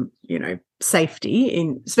disconnection from, you know,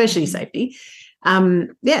 safety, especially safety,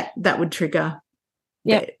 that would trigger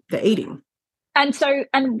the eating. And so,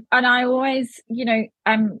 and I always, you know,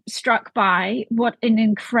 I'm struck by what an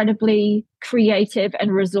incredibly creative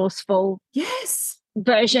and resourceful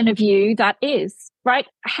version of you that is, right?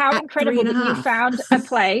 How incredible that you found a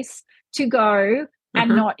place to go and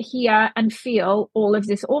not hear and feel all of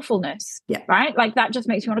this awfulness, right? Like that just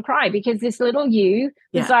makes me want to cry, because this little you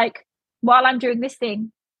is like, while I'm doing this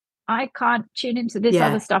thing, I can't tune into this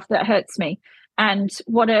other stuff that hurts me. And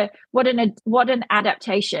what an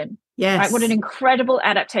adaptation. Yes. Right? What an incredible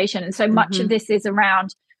adaptation. And so much of this is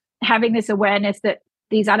around having this awareness that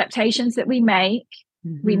these adaptations that we make,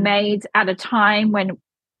 we made at a time when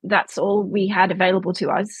that's all we had available to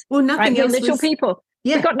us. Well, nothing else. We're little people.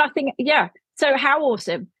 Yeah. We've got nothing. Yeah. So how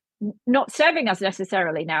awesome. Not serving us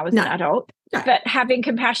necessarily now as an adult, but having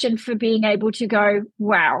compassion for being able to go,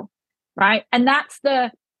 wow. Right. And that's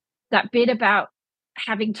that bit about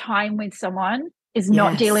having time with someone is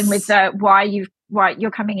not dealing with the why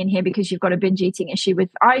you're coming in here because you've got a binge eating issue with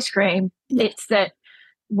ice cream. It's that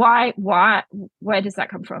where does that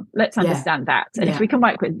come from? Let's understand that. And if we can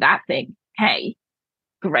work with that thing, hey,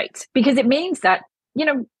 great. Because it means that, you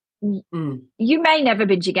know, you may never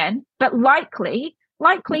binge again, but likely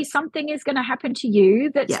something is going to happen to you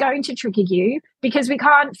that's going to trigger you, because we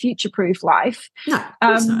can't future-proof life. No, of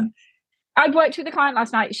course not. I worked with a client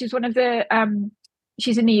last night. She's one of the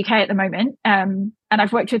she's in the UK at the moment, and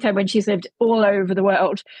I've worked with her when she's lived all over the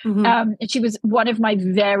world. And she was one of my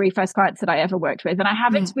very first clients that I ever worked with, and I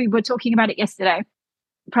haven't. We were talking about it yesterday.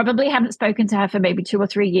 Probably haven't spoken to her for maybe 2 or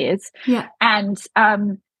 3 years. And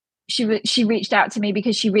she reached out to me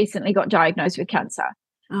because she recently got diagnosed with cancer,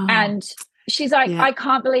 and she's like, I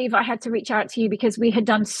can't believe I had to reach out to you because we had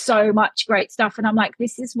done so much great stuff. And I'm like,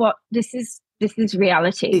 this is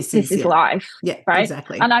reality. This is life. Yeah, right.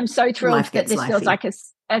 Exactly. And I'm so thrilled that this feels like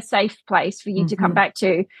a safe place for you to come back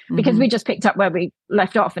to, because we just picked up where we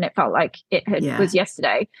left off and it felt like it was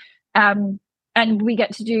yesterday. And we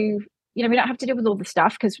get to do, you know, we don't have to deal with all the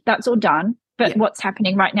stuff because that's all done. But what's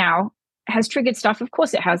happening right now has triggered stuff. Of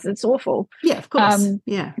course it has. It's awful. Yeah, of course.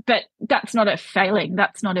 But that's not a failing.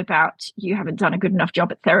 That's not about you haven't done a good enough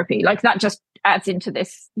job at therapy. Like, that just adds into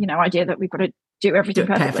this, you know, idea that we've got to do everything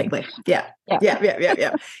perfectly. Yeah.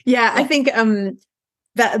 I think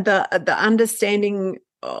that the understanding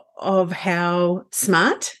of how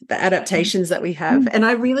smart the adaptations that we have, and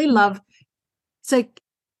I really love. So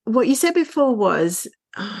what you said before was,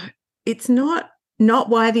 it's not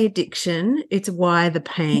why the addiction, it's why the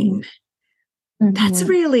pain. That's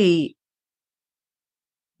really,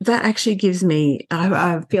 that actually gives me,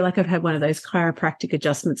 I feel like I've had one of those chiropractic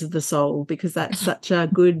adjustments of the soul, because that's such a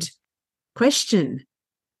good question.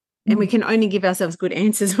 And we can only give ourselves good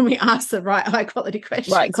answers when we ask the right high quality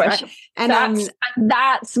questions. Right question. Right? And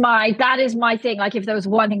that is my thing. Like, if there was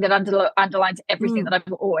one thing that underlines everything that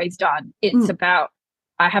I've always done, it's about,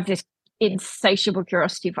 I have this insatiable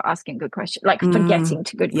curiosity for asking good questions, like for getting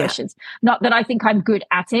to good questions. Not that I think I'm good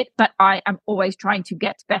at it, but I am always trying to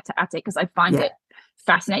get better at it, because I find it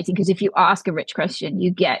fascinating. Because if you ask a rich question,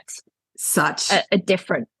 you get such a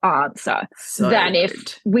different answer than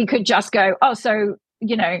if we could just go, oh, so,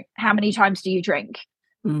 you know, how many times do you drink?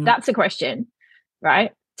 That's a question,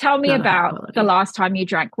 right? Tell me about the last time you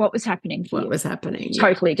drank. What was happening for you? What was happening?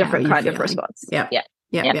 Totally different kind of response. Yeah.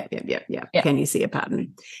 Can you see a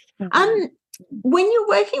pattern? When you're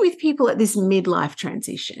working with people at this midlife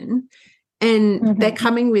transition, and they're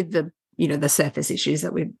coming with the, you know, the surface issues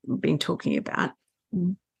that we've been talking about,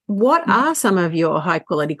 what are some of your high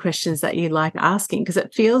quality questions that you like asking? Because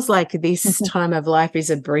it feels like this time of life is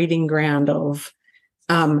a breeding ground of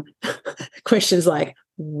questions like,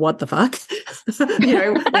 what the fuck? You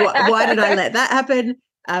know, why did I let that happen?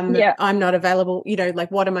 I'm not available, you know,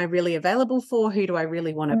 like, what am I really available for? Who do I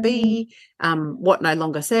really want to be? What no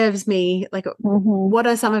longer serves me? Like, what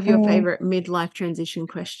are some of your favorite midlife transition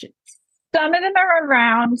questions? Some of them are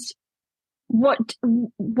around what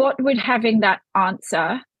would having that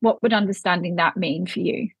answer, what would understanding that mean for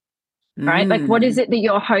you? Right? Like, what is it that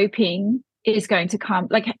you're hoping is going to come?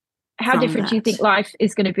 Like, how different do you think life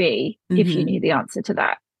is going to be if you knew the answer to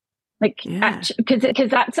that? Like, because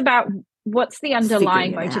that's about what's the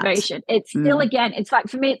underlying motivation. It's still, again, it's like,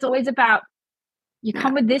 for me, it's always about, you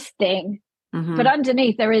come with this thing, but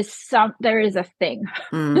underneath there is a thing.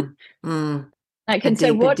 Like, and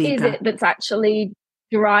so what is it that's actually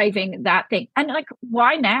driving that thing? And like,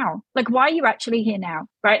 why now? Like, why are you actually here now?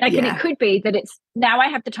 Right? Like, and it could be that it's now I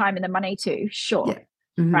have the time and the money to,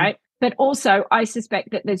 right? But also, I suspect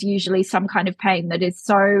that there's usually some kind of pain that is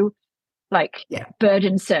so, like,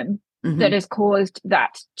 burdensome that has caused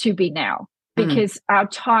that to be now. Because our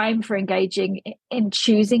time for engaging in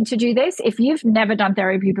choosing to do this, if you've never done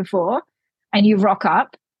therapy before and you rock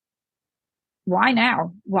up, why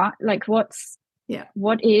now? What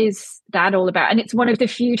is that all about? And it's one of the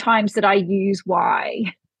few times that I use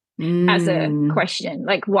why as a question.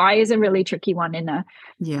 Like, why is a really tricky one in a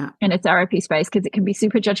therapy space, because it can be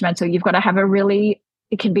super judgmental. You've got to have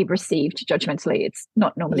it can be received judgmentally. It's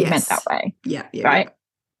not normally meant that way. Right?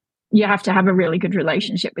 You have to have a really good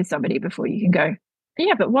relationship with somebody before you can go,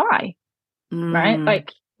 but why? Right?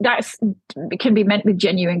 Like, it can be meant with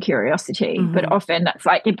genuine curiosity, but often that's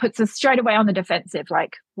like, it puts us straight away on the defensive,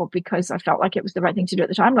 like, well, because I felt like it was the right thing to do at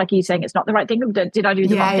the time. Like, you saying it's not the right thing. Did I do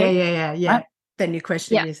the wrong thing? Right? Then you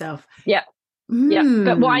question yourself.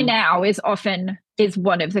 But why now is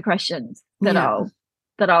one of the questions that I'll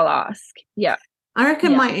ask. I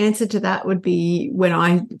reckon my answer to that would be when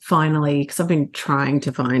I finally, because I've been trying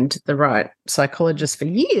to find the right psychologist for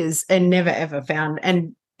years and never ever found,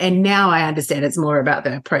 and now I understand it's more about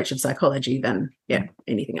the approach of psychology than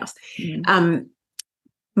anything else.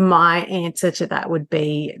 my answer to that would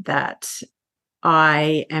be that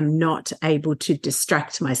I am not able to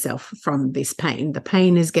distract myself from this pain. The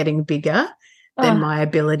pain is getting bigger than my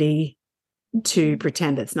ability to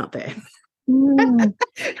pretend it's not there. And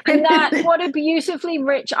that, what a beautifully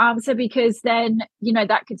rich answer, because then, you know,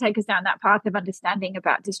 that could take us down that path of understanding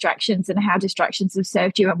about distractions and how distractions have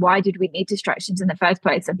served you, and why did we need distractions in the first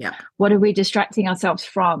place, and what are we distracting ourselves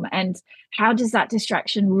from, and how does that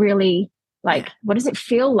distraction really, like, what does it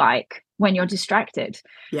feel like when you're distracted?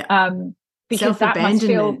 Because that must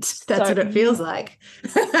feel that's what it feels like.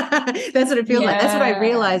 That's what it feels like. That's what I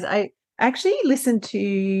realized. I actually listened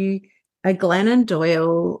to a Glennon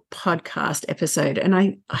Doyle podcast episode, and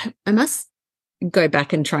I must go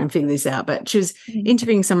back and try and figure this out, but she was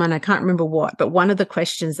interviewing someone, I can't remember what, but one of the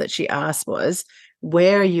questions that she asked was,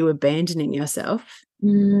 where are you abandoning yourself?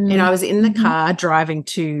 And I was in the car driving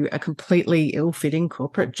to a completely ill-fitting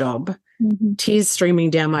corporate job, tears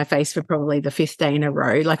streaming down my face for probably the 5th day in a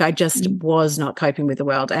row. Like, I just was not coping with the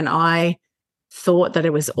world. And I thought that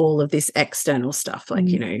it was all of this external stuff, like,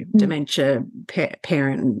 you know, dementia,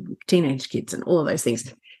 parent and teenage kids and all of those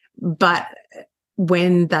things. But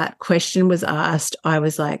when that question was asked, I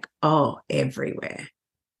was like, oh, everywhere.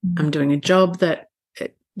 I'm doing a job that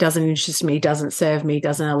doesn't interest me, doesn't serve me,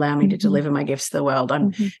 doesn't allow me to deliver my gifts to the world.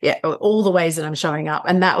 I'm all the ways that I'm showing up.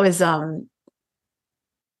 And that was that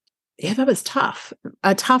was tough,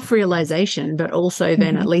 a tough realization, but also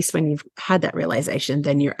then at least when you've had that realization,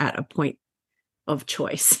 then you're at a point of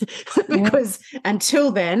choice. Because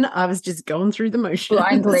until then I was just going through the motions,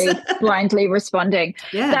 blindly responding.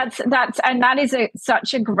 That's and that is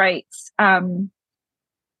such a great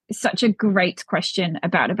question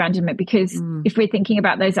about abandonment, because if we're thinking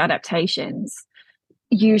about those adaptations,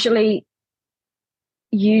 usually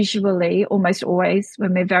almost always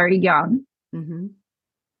when we're very young,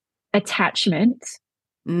 attachment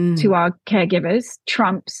to our caregivers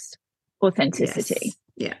trumps authenticity.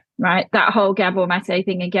 Right, that whole Gabor Mate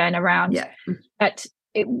thing again around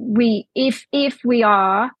if we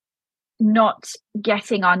are not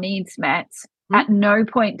getting our needs met, at no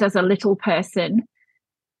point does a little person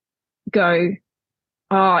go,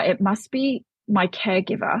 oh, it must be my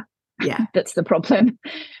caregiver that's the problem,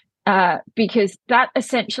 because that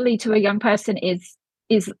essentially to a young person is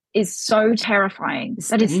so terrifying. It's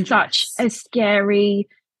dangerous. Is such a scary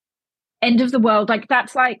end of the world. Like,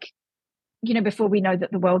 that's like, you know, before we know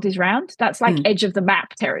that the world is round, that's like edge of the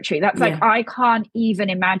map territory. That's like, I can't even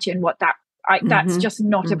imagine what that's just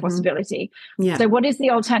not a possibility. So what is the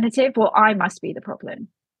alternative? Well, I must be the problem.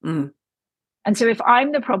 And so if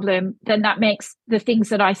I'm the problem, then that makes the things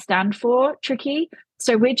that I stand for tricky.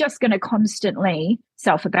 So we're just going to constantly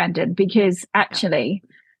self-abandon, because actually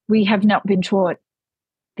we have not been taught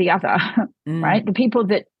the other, right? The people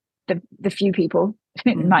that, the few people,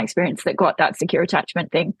 in my experience, that got that secure attachment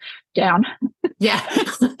thing down.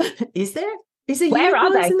 Is there where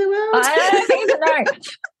are they in the world? I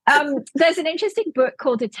don't know. There's an interesting book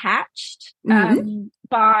called Attached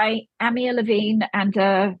by Amir Levine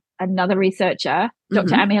and another researcher,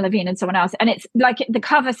 Dr. Amir Levine, and someone else. And it's like, the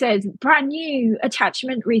cover says brand new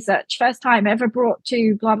attachment research, first time ever brought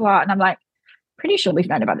to blah blah, and I'm like, pretty sure we've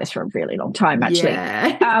known about this for a really long time, actually.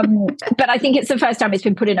 But I think it's the first time it's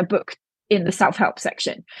been put in a book in the self-help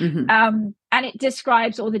section. And it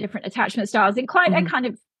describes all the different attachment styles in quite a kind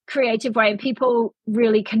of creative way, and people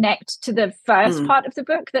really connect to the first part of the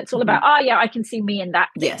book that's all about, I can see me in that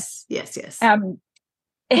thing. Yes. And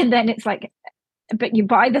then it's like, but you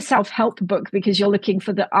buy the self-help book because you're looking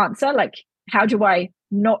for the answer, like, how do I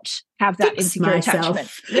not have that insecure attachment?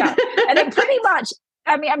 And then pretty much,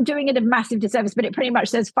 I mean, I'm doing it a massive disservice, but it pretty much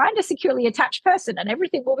says, find a securely attached person and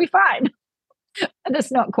everything will be fine. And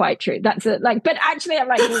that's not quite true. That's but actually I'm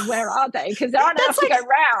like, well, where are they? Because there aren't enough to go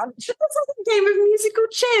round. That's like a game of musical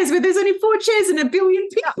chairs where there's only 4 chairs and 1 billion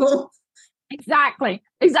people. Exactly.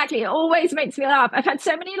 It always makes me laugh. I've had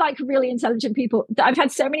so many like really intelligent people. I've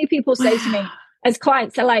had so many people say to me as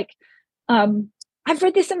clients, they're like, I've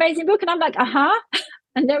read this amazing book, and I'm like,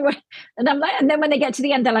 and then when they get to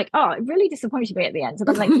the end, they're like, oh, it really disappointed me at the end. And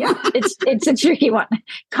I'm like, yeah, it's a tricky one.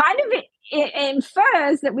 Kind of it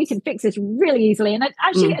infers that we can fix this really easily. And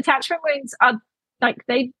actually attachment wounds are like,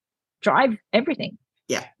 they drive everything.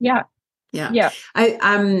 Yeah. I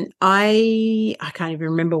can't even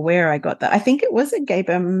remember where I got that. I think it was a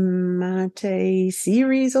Gabor Mate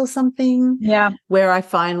series or something. Where I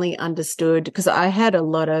finally understood, because I had a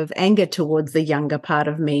lot of anger towards the younger part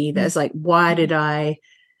of me. That's like, why did I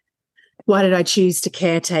choose to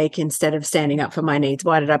caretake instead of standing up for my needs?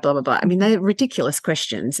 Why did I blah, blah, blah? I mean, they're ridiculous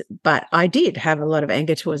questions, but I did have a lot of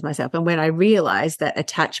anger towards myself. And when I realized that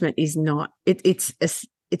attachment is not, it's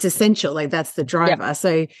it's essential. Like that's the driver.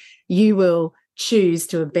 So you will choose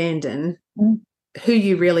to abandon who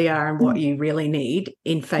you really are and what you really need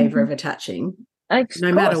in favor of attaching,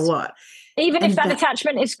 no matter what. Even if that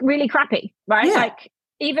attachment is really crappy, right? Yeah. Like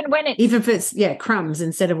even if it's crumbs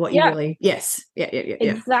instead of what you really,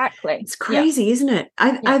 exactly. It's crazy, isn't it?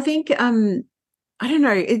 I think, I don't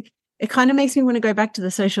know, it kind of makes me want to go back to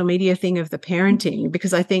the social media thing of the parenting,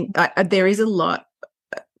 because I think there is a lot,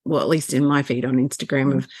 well, at least in my feed on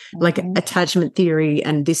Instagram, of like attachment theory,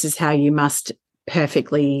 and this is how you must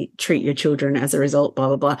perfectly treat your children as a result, blah,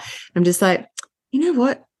 blah, blah. I'm just like, you know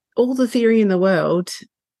what? All the theory in the world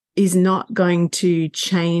is not going to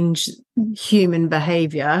change human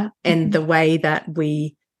behavior and the way that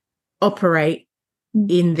we operate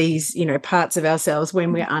in these, parts of ourselves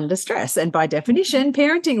when we're under stress. And by definition,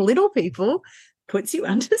 parenting little people puts you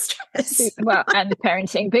under stress. Well, and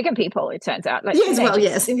parenting bigger people, it turns out. Like,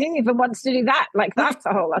 yes. Who even wants to do that? Like, that's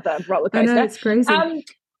a whole other roller coaster. I know, it's crazy.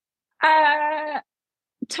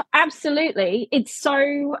 Absolutely. It's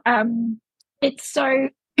so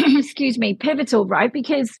excuse me, pivotal, right?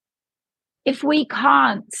 Because if we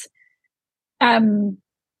can't understand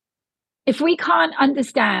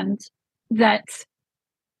that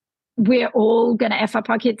we're all going to F up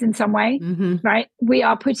our kids in some way, right? We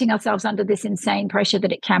are putting ourselves under this insane pressure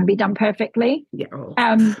that it can be done perfectly. Yeah.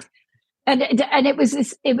 And it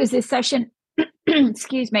was this session,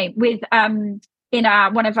 excuse me, with in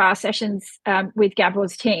one of our sessions with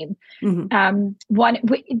Gabor's team.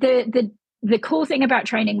 The cool thing about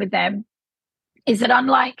training with them is that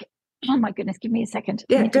unlike, oh my goodness, give me a second.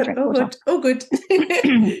 Yeah, good. Oh, good.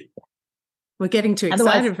 We're getting too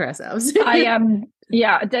excited for ourselves.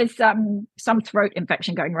 There's some throat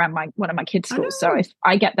infection going around one of my kids' schools. So if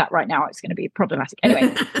I get that right now, it's going to be problematic.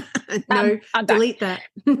 Anyway, no, delete that.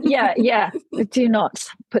 yeah. Do not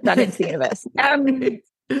put that into the universe.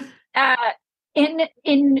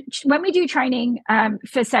 When we do training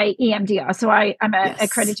for, say, EMDR, so I'm an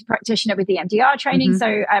accredited practitioner with EMDR training,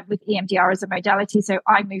 so with EMDR as a modality, so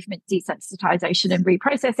eye movement desensitization and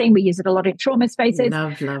reprocessing, we use it a lot in trauma spaces.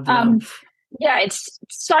 Love. Yeah, it's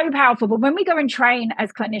so powerful. But when we go and train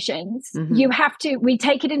as clinicians, we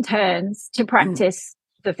take it in turns to practice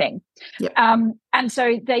the thing. Yep. And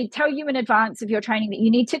so they tell you in advance of your training that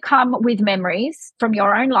you need to come with memories from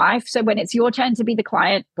your own life. So when it's your turn to be the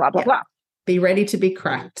client, blah, blah, blah. Be ready to be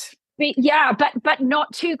cracked. But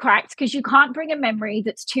not too cracked, because you can't bring a memory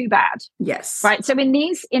that's too bad. Yes. Right. So in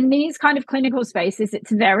these kind of clinical spaces,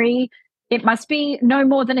 it must be no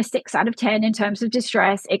more than a 6 out of 10 in terms of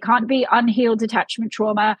distress. It can't be unhealed attachment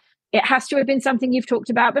trauma. It has to have been something you've talked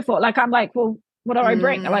about before. Like, I'm like, well, what do I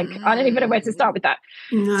bring? Like, I don't even know where to start with that.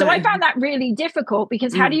 No. So I found that really difficult,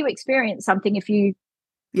 because how do you experience something if you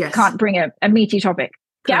can't bring a meaty topic?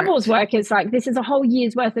 Gabor's work is like, this is a whole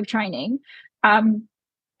year's worth of training.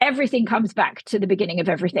 Everything comes back to the beginning of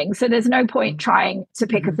everything. So there's no point trying to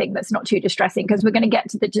pick a thing that's not too distressing, because we're going to get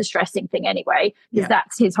to the distressing thing anyway, because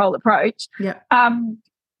that's his whole approach. Yeah.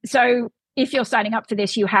 So if you're signing up for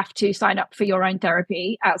this, you have to sign up for your own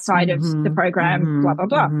therapy outside of the program, blah, blah,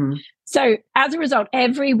 blah. So as a result,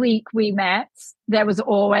 every week we met, there was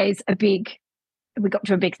always we got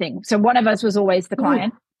to a big thing. So one of us was always the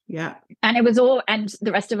client. Yeah. And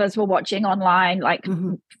the rest of us were watching online, like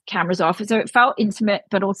cameras off. So it felt intimate,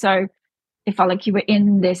 but also it felt like you were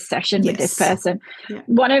in this session with this person. Yeah.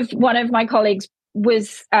 One of my colleagues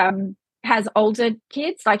has older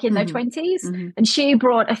kids, like in their 20s, and she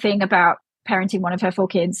brought a thing about parenting one of her 4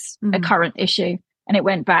 kids, a current issue, and it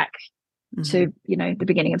went back to the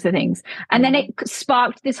beginning of the things, and then it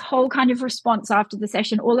sparked this whole kind of response after the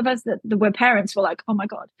session. All of us that were parents were like, oh my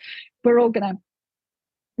god, we're all gonna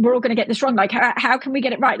get this wrong. Like, how can we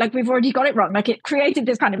get it right? Like, we've already got it wrong. Like, it created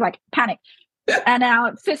this kind of like panic. And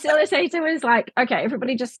our facilitator was like, okay,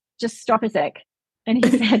 everybody just stop a sec. And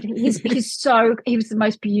he said, he was the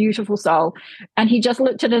most beautiful soul. And he just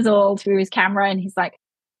looked at us all through his camera, and he's like,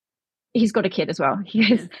 he's got a kid as well. He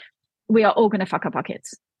goes, we are all going to fuck up our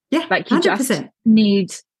kids. Yeah. Like, you 100%. just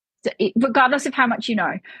need to, regardless of how much you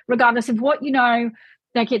know, regardless of what you know,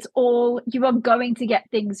 like, you are going to get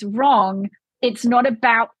things wrong. It's not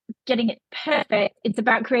about getting it perfect. It's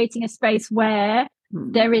about creating a space where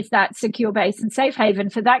there is that secure base and safe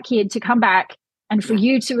haven for that kid to come back, and for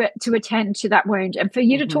you to attend to that wound, and for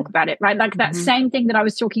you to talk about it, right? Like that same thing that I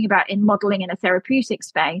was talking about in modeling in a therapeutic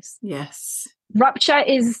space. Yes. Rupture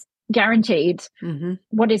is guaranteed.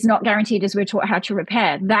 What is not guaranteed is we're taught how to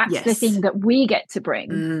repair. That's the thing that we get to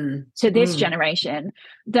bring to this generation,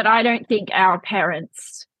 that I don't think our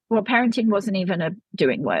parents... Well, parenting wasn't even a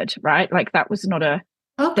doing word, right? Like, that was not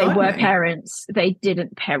they were parents. They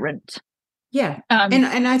didn't parent. Yeah.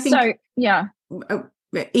 And I think so, yeah,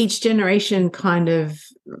 each generation kind of,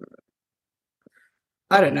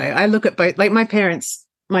 I don't know, I look at both, like my parents,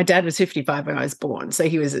 my dad was 55 when I was born, so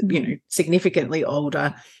he was, you know, significantly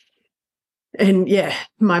older. And yeah,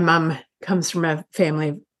 my mum comes from a family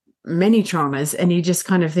of many traumas, and you just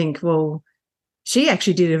kind of think, well, she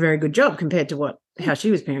actually did a very good job compared to how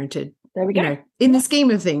she was parented. There we go. You know, in the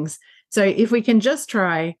scheme of things. So if we can just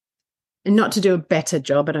try, and not to do a better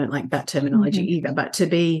job, I don't like that terminology either, but to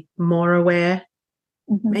be more aware,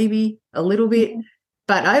 maybe a little bit.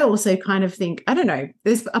 But I also kind of think, I don't know,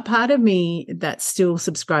 there's a part of me that still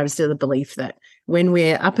subscribes to the belief that when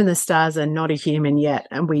we're up in the stars and not a human yet,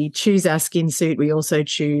 and we choose our skin suit, we also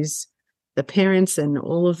choose the parents and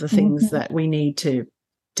all of the things that we need to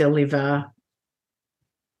deliver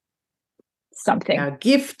something, our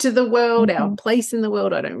gift to the world, our place in the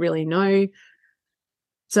world. I don't really know.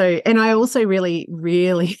 So, and I also really,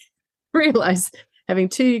 really realize I've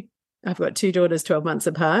got two daughters 12 months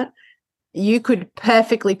apart. You could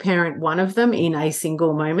perfectly parent one of them in a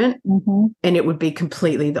single moment, and it would be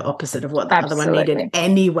completely the opposite of what the other one needed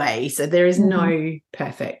anyway. So there is no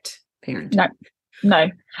perfect parent. No.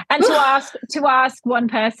 And to ask one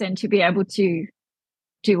person to be able to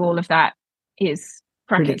do all of that is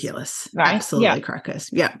crackers, ridiculous. Right? Absolutely crackers.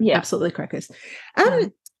 Yeah, absolutely crackers.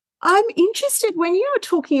 I'm interested when you were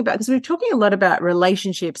talking about, because we're talking a lot about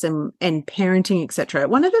relationships and parenting, etc.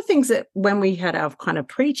 One of the things that when we had our kind of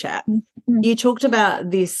pre-chat, you talked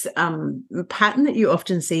about this pattern that you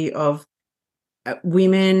often see of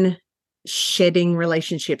women shedding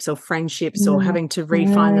relationships or friendships or having to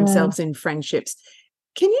refine themselves in friendships.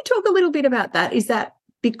 Can you talk a little bit about that? Is that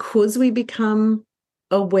because we become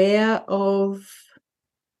aware of,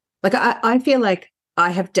 like, I feel like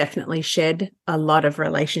I have definitely shed a lot of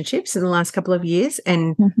relationships in the last couple of years.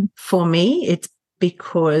 And for me, it's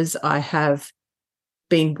because I have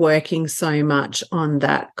been working so much on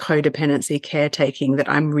that codependency caretaking that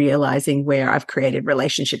I'm realizing where I've created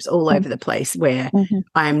relationships all over the place where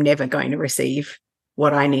I am never going to receive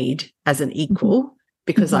what I need as an equal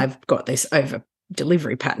because I've got this over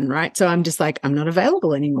delivery pattern, right? So I'm just like, I'm not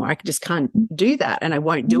available anymore. I just can't do that, and I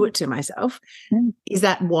won't do it to myself. Is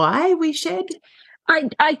that why we shed?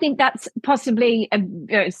 I think that's possibly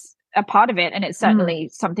a part of it, and it's certainly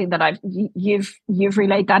something that you've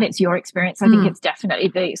relayed that it's your experience. I think it's definitely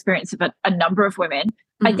the experience of a number of women.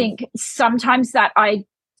 I think sometimes that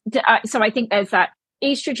so I think there's that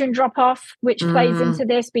estrogen drop off which plays into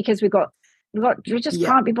this, because we just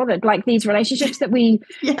can't be bothered. Like these relationships that we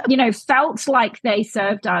you know felt like they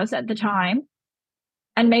served us at the time.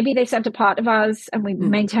 And maybe they served a part of us, and we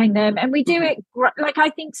maintain them, and we do it. Like, I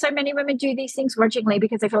think so many women do these things grudgingly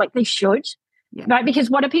because they feel like they should, right? Because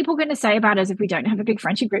what are people going to say about us if we don't have a big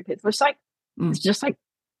friendship group? It's just like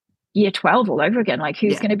year 12 all over again. Like,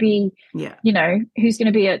 who's going to be, you know, who's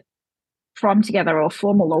going to be at prom together or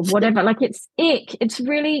formal or whatever? Like, it's ick. It's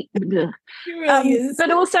really, it really is. But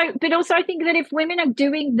also I think that if women are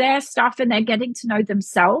doing their stuff and they're getting to know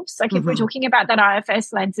themselves, like if we're talking about that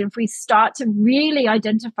IFS lens, if we start to really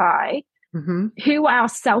identify who our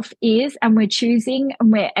self is, and we're choosing, and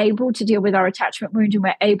we're able to deal with our attachment wound, and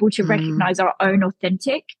we're able to recognize our own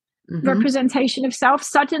authentic representation of self,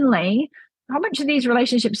 suddenly how much of these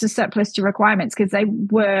relationships are surplus to requirements because they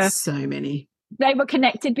were so many. They were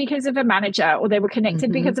connected because of a manager, or they were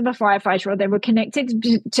connected because of a firefighter, or they were connected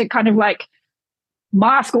to kind of like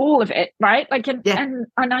mask all of it, right? Like, and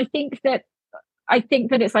I think that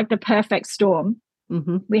it's like the perfect storm.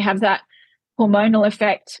 We have that hormonal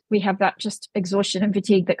effect, we have that just exhaustion and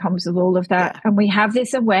fatigue that comes with all of that, and we have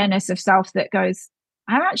this awareness of self that goes,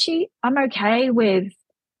 I'm okay with,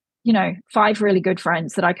 you know, 5 really good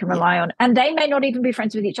friends that I can rely on, and they may not even be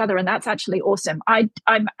friends with each other, and that's actually awesome.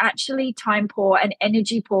 I'm actually time poor and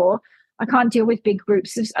energy poor. I can't deal with big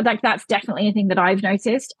groups. Like, that's definitely a thing that I've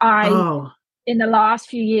noticed. In the last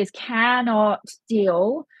few years, cannot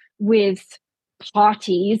deal with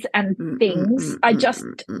parties and things. I just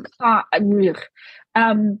can't.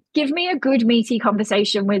 Give me a good meaty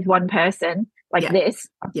conversation with one person like this.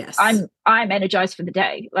 Yes, I'm energized for the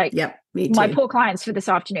day. Like, me too. My poor clients for this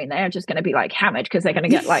afternoon, they are just going to be like hammered because they're going to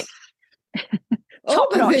get like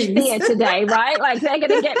top-notch Thea today, right? Like, they're going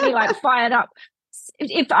to get me like fired up.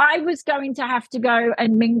 If I was going to have to go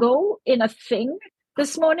and mingle in a thing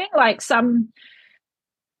this morning, like some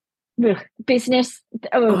business,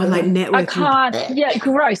 like networking, I can't.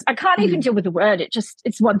 Gross. I can't even deal with the word.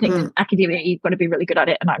 It's one thing in academia, you've got to be really good at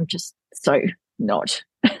it, and I'm just so not.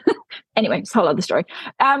 Anyway, it's a whole other story.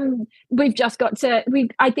 We've just got to.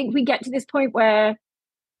 I think we get to this point where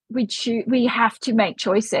we have to make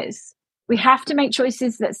choices. We have to make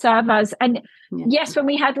choices that serve us. And yes, when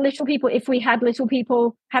we had little people, if we had little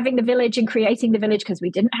people, having the village and creating the village because we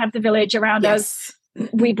didn't have the village around us,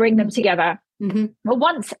 we bring them together. Well,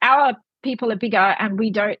 once our people are bigger and we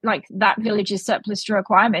don't, like, that village is surplus to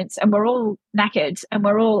requirements and we're all knackered and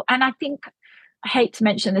and I think, I hate to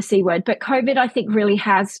mention the C word, but COVID, I think, really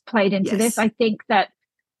has played into this. I think that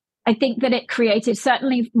it created,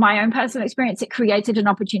 certainly my own personal experience, it created an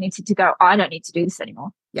opportunity to go, I don't need to do this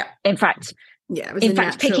anymore. In fact,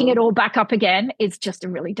 picking it all back up again is just a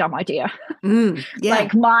really dumb idea.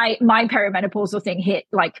 Like my perimenopausal thing hit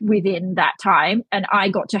like within that time, and I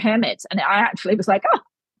got to hermit, and I actually was like, oh,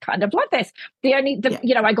 kind of like this.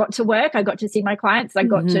 I got to work, I got to see my clients, I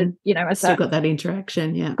got to, I still got that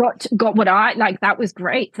interaction. Got what I like. That was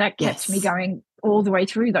great. That kept me going all the way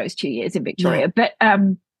through those 2 years in Victoria. But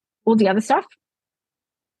all the other stuff,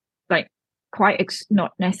 like,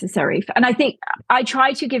 not necessary. And I think I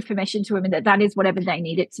try to give permission to women that is whatever they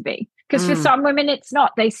need it to be. Because for some women, it's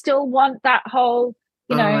not. They still want that whole,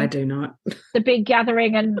 I do not. The big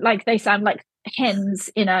gathering, and like they sound like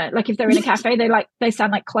hens if they're in a cafe, they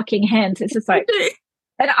sound like clucking hens. It's just like,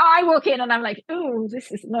 and I walk in and I'm like, oh,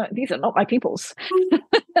 these are not my peoples.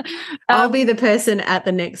 I'll be the person at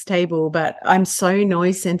the next table, but I'm so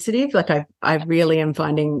noise sensitive. Like I really am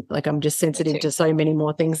finding, like, I'm just sensitive to so many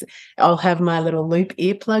more things. I'll have my little loop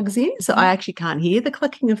earplugs in, so I actually can't hear the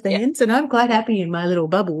clucking of the hens, and I'm quite happy in my little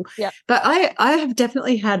bubble. But I have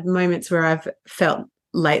definitely had moments where I've felt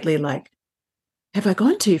lately like, have I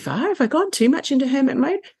gone too far? Have I gone too much into hermit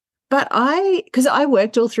mode? But because I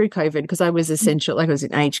worked all through COVID, because I was essential, like I was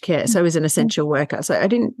in aged care, so I was an essential worker. So I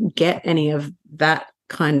didn't get any of that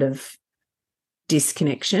kind of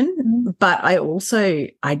disconnection. But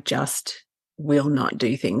I just will not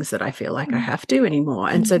do things that I feel like I have to anymore.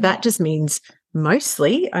 And so that just means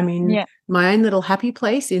mostly, my own little happy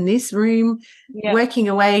place in this room, working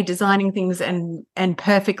away, designing things, and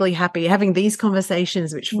perfectly happy, having these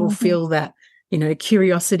conversations which fulfill that,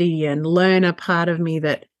 curiosity and learner part of me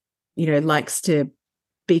that, likes to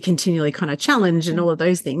be continually kind of challenged and all of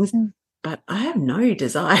those things. But I have no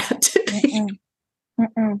desire to be.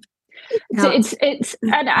 So it's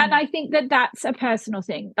and I think that's a personal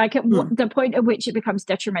thing. Like at the point at which it becomes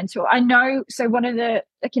detrimental. I know. So one of the,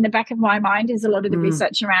 like, in the back of my mind is a lot of the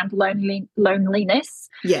research around loneliness.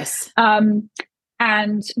 Yes.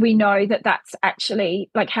 And we know that that's actually,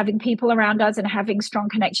 like, having people around us and having strong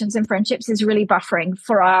connections and friendships is really buffering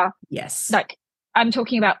for our, like, I'm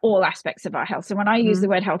talking about all aspects of our health. So when I use the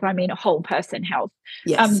word health, I mean a whole person health.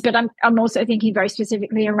 Yes. But I'm also thinking very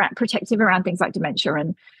specifically around protective around things like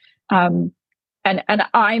dementia. And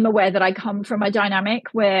I'm aware that I come from a dynamic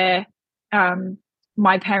where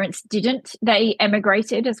my parents they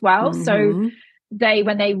emigrated as well. So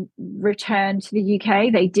when they returned to the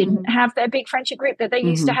UK, they didn't have their big friendship group that they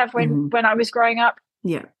used to have when I was growing up.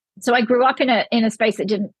 So I grew up in a space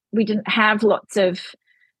that we didn't have lots of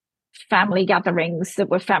family gatherings that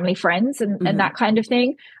were family friends and that kind of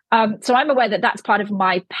thing. So I'm aware that that's part of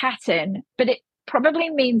my pattern, but it probably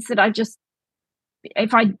means that I just,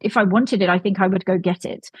 if I wanted it, I think I would go get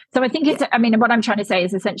it. So I think it's, I mean, what I'm trying to say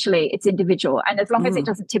is essentially it's individual. And as long as it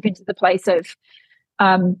doesn't tip into the place of,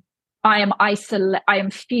 I am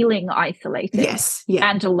feeling isolated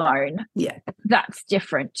and alone. That's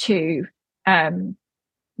different to,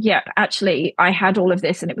 actually I had all of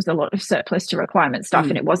this and it was a lot of surplus to requirement stuff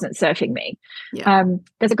and it wasn't serving me.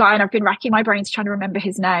 There's a guy, and I've been racking my brains trying to remember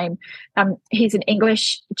his name. He's an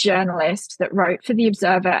English journalist that wrote for The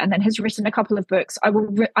Observer and then has written a couple of books. I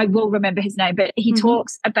will remember his name, but he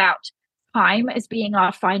talks about time as being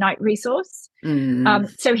our finite resource.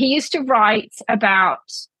 So he used to write about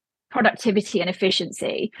productivity and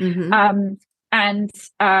efficiency,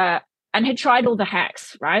 and had tried all the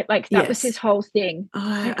hacks, right? Like that was his whole thing.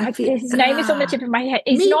 His name is on the tip of my head.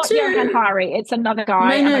 It's not Johan Hari. It's another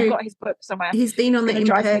guy. And I've got his book somewhere. He's been on the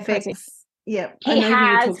Imperfects. Yeah,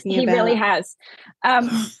 he really has.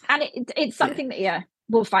 And it's something that,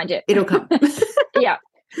 we'll find it. It'll come. But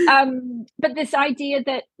this idea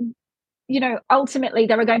that, ultimately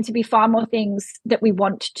there are going to be far more things that we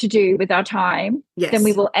want to do with our time than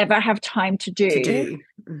we will ever have time to do.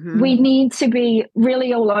 We need to be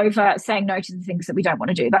really all over saying no to the things that we don't want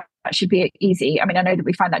to do. That should be easy. I mean, I know that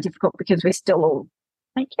we find that difficult because we're still all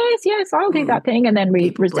like, yes, I'll do that thing. And then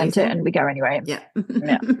we resent it and we go anyway.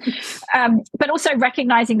 But also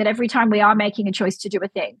recognizing that every time we are making a choice to do a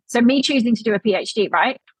thing. So me choosing to do a PhD,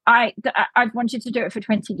 right? I've wanted to do it for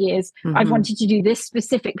 20 years. I've wanted to do this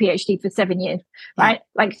specific PhD for 7 years, right?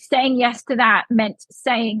 Like saying yes to that meant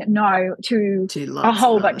saying no to a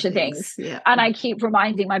whole bunch of things. And I keep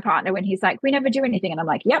reminding my partner when he's like, we never do anything. And I'm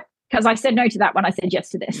like, yep, because I said no to that when I said yes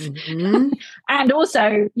to this. And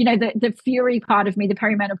also, you know, the fury part of me, the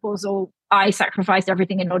perimenopausal, I sacrificed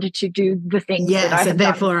everything in order to do the things that I so have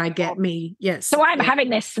therefore done. I get me. Yes. So I'm having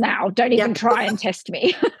this now. Don't even try and test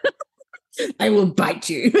me. I will bite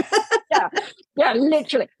you. yeah,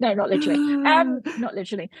 literally. No, not literally. Not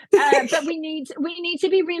literally. But we need to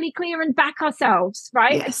be really clear and back ourselves,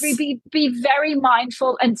 right? Yes. We be very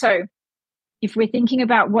mindful. And so, if we're thinking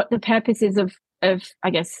about what the purpose is of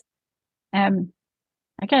I guess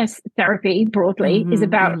therapy broadly is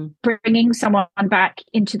about bringing someone back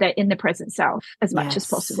into in the present self as much as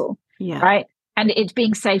possible, right? And it's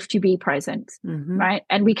being safe to be present, right?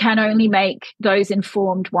 And we can only make those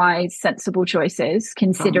informed, wise, sensible choices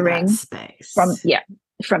considering from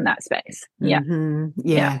that space.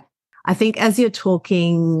 Yeah. I think as you're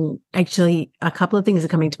talking, actually, a couple of things are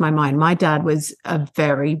coming to my mind. My dad was a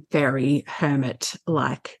very, very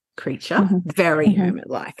hermit-like creature, very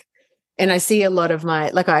hermit-like. And I see a lot of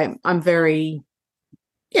I'm very,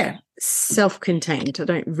 self-contained. I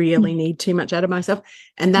don't really need too much out of myself.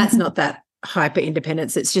 And that's not that hyper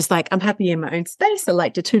independence. It's just like, I'm happy in my own space. I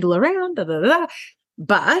like to tootle around,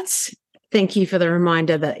 But thank you for the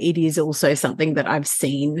reminder that it is also something that I've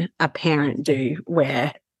seen a parent do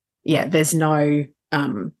where, there's no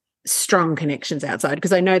strong connections outside.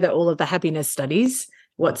 Because I know that all of the happiness studies,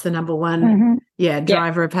 what's the number one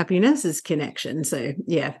driver of happiness is connection. So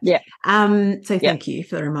so thank you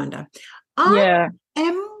for the reminder. I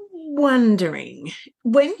am wondering,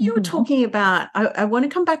 when you were talking about, I want to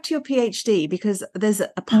come back to your PhD, because there's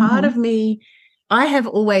a part of me, I have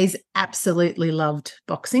always absolutely loved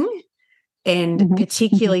boxing. And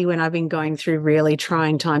particularly when I've been going through really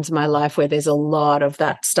trying times in my life where there's a lot of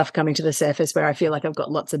that stuff coming to the surface, where I feel like I've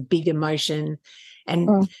got lots of big emotion.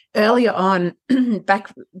 And earlier on,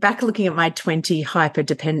 back looking at my 20 hyper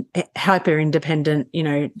independent,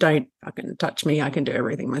 don't fucking touch me, I can do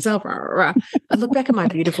everything myself. I look back at my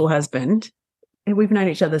beautiful husband, and we've known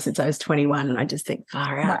each other since I was 21, and I just think,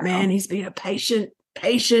 far out, man, he's been a patient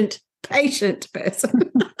person.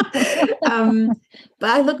 But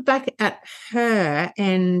I look back at her,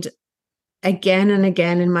 and again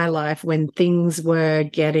in my life, when things were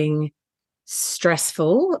getting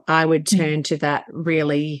stressful, I would turn to that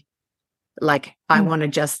really, like, I want to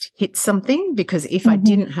just hit something, because if I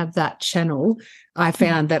didn't have that channel, I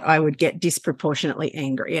found that I would get disproportionately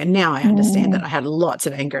angry. And now I understand that I had lots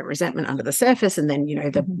of anger and resentment under the surface, and then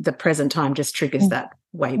the present time just triggers that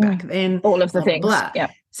way back then. All of the things. Yeah.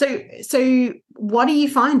 So what are you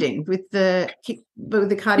finding with the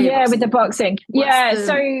cardio? Yeah, with the boxing.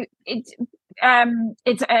 So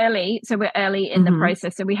it's early. So we're early in the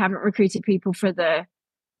process. So we haven't recruited people for the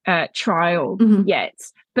trial yet.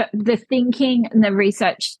 But the thinking and the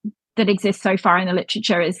research that exists so far in the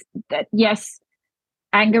literature is that, yes,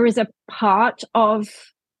 anger is a part of,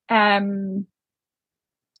 is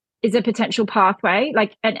a potential pathway.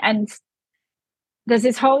 Like, and there's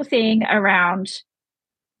this whole thing around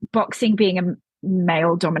boxing being a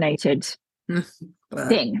male-dominated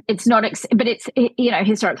thing. It's not, but it's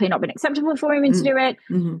historically not been acceptable for women to do it.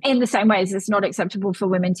 In the same way as it's not acceptable for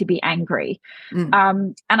women to be angry.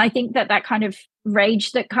 And I think that kind of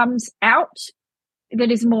rage that comes out, that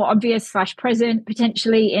is more obvious / present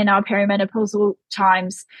potentially in our perimenopausal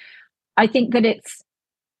times, I think that it's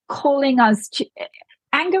calling us to.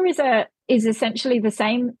 Anger is essentially the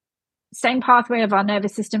same pathway of our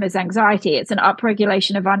nervous system as anxiety. It's an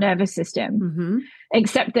upregulation of our nervous system,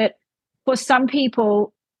 except that for some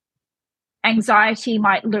people, anxiety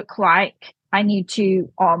might look like, I need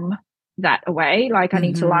to that away, like I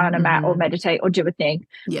need to lie on a mat or meditate or do a thing.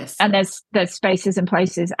 Yes. And there's spaces and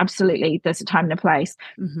places, absolutely, there's a time and a place.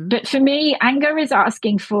 But for me, anger is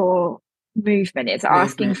asking for movement. It's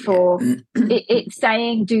asking for it's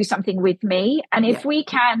saying, do something with me. And if we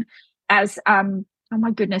can, as oh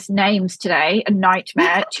my goodness, names today, a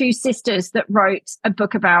nightmare. Two sisters that wrote a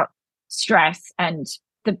book about stress and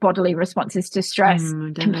the bodily responses to stress,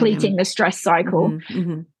 completing the stress cycle.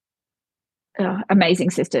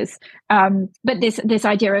 Amazing sisters. But this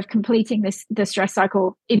idea of completing the stress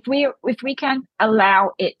cycle, if we can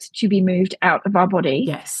allow it to be moved out of our body,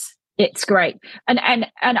 yes, it's great. And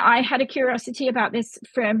I had a curiosity about this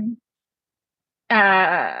from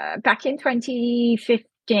back in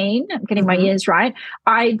 2015. I'm getting my years right.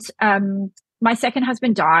 My second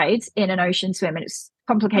husband died in an ocean swim, and it's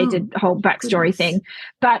complicated whole backstory thing,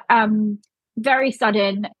 but very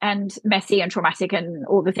sudden and messy and traumatic and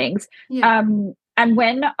all the things. And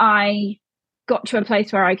when I got to a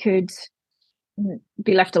place where I could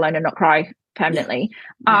be left alone and not cry permanently.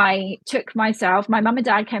 I took myself, my mum and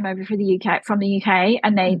dad came over from the UK,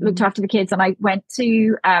 and they looked after the kids, and I went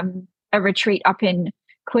to a retreat up in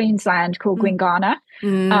Queensland called Gwingana.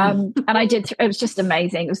 And I did, it was just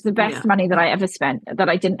amazing. It was the best money that I ever spent, that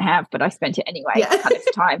I didn't have, but I spent it anyway, kind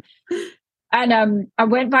of time. And I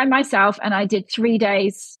went by myself, and I did 3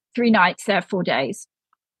 days, 3 nights there, 4 days.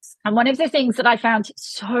 And one of the things that I found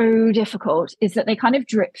so difficult is that they kind of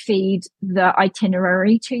drip feed the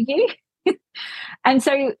itinerary to you. And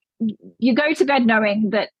so you go to bed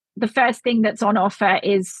knowing that the first thing that's on offer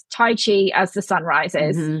is Tai Chi as the sun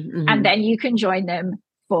rises. And then you can join them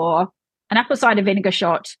for an apple cider vinegar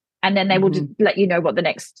shot. And then they will just let you know what the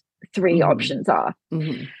next 3 options are.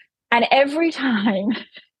 And every time,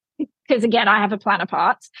 because again, I have a plan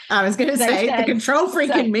apart. I was going to say, the control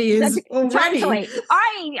freak in me is already. Totally.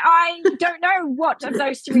 I don't know what of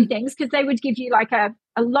those 3 things, because they would give you like a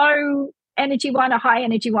low energy one, a high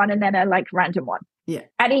energy one, and then a like random one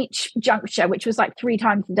at each juncture, which was like 3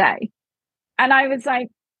 times a day. And I was like,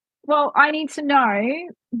 well, I need to know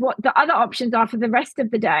what the other options are for the rest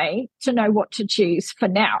of the day to know what to choose for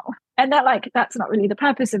now. And they're like, that's not really the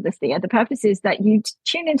purpose of this, Thea. The purpose is that you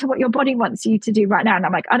tune into what your body wants you to do right now. And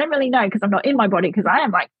I'm like, I don't really know, because I'm not in my body, because I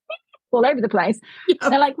am like all over the place.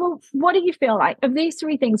 They're like, well, what do you feel like? Of these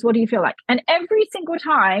 3 things, what do you feel like? And every single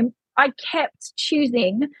time I kept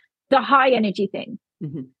choosing the high energy thing.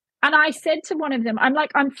 And I said to one of them, I'm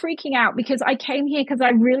like, I'm freaking out, because I came here because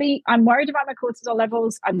I'm worried about my cortisol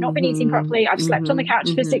levels. I've not been eating properly. I've slept on the couch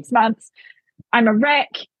for 6 months. I'm a wreck,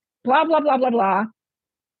 blah, blah, blah, blah, blah.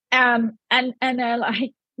 And they're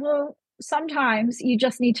like, well, sometimes you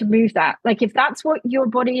just need to move that. Like, if that's what your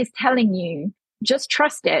body is telling you, just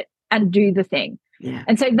trust it and do the thing.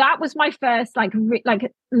 And so that was my first like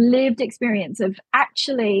lived experience of,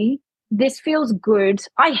 actually, this feels good.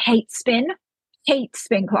 I hate spin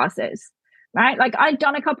classes, right? Like, I'd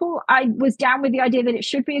done a couple. I was down with the idea that it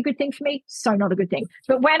should be a good thing for me. So not a good thing.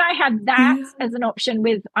 But when I had that as an option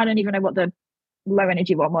with, I don't even know what the low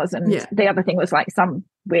energy one was. And the other thing was like some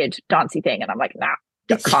weird danccy thing. And I'm like, nah,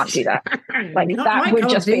 can't do that. Like, that would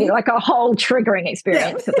just be like a whole triggering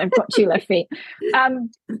experience, because I've got 2 left feet.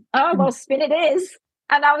 Oh, well, spin it is.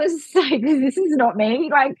 And I was like, this is not me.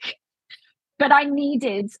 Like, but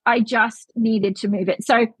I just needed to move it.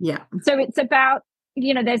 So it's about,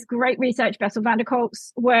 there's great research, Bessel van der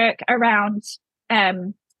Kolk's work around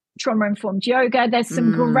trauma-informed yoga. There's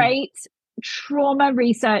some great trauma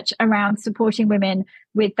research around supporting women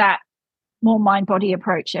with that more mind-body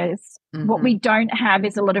approaches. What we don't have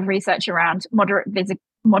is a lot of research around moderate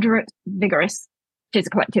vigorous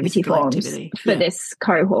physical activity forms for this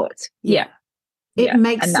cohort. It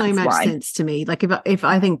makes so much sense to me. Like, if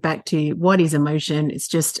I think back to what is emotion, it's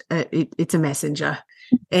just it's a messenger.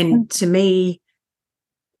 And to me,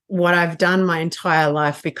 what I've done my entire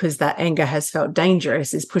life, because that anger has felt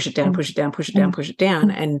dangerous, is push it down, push it down, push it down, push it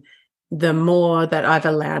down. And the more that I've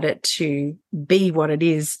allowed it to be what it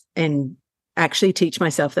is, and actually teach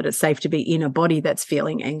myself that it's safe to be in a body that's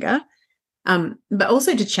feeling anger, but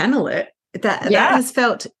also to channel it, that has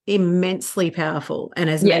felt immensely powerful, and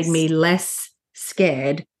has made me less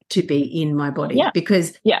scared to be in my body.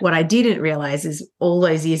 Because what I didn't realize is all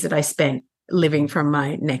those years that I spent living from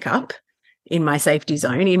my neck up, in my safety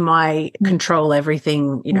zone, in my control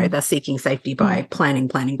everything, the seeking safety by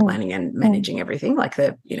planning and managing everything, like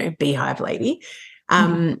the, beehive lady.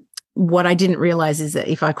 What I didn't realize is that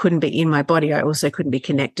if I couldn't be in my body, I also couldn't be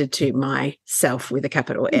connected to myself with a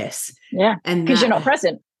capital S. And because you're not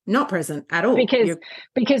present. Not present at all.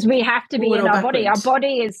 Because we have to be in our body. Our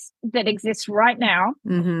body is that exists right now.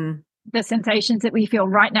 The sensations that we feel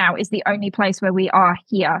right now is the only place where we are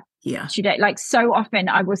here today. Like, so often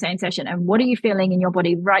I will say in session, and what are you feeling in your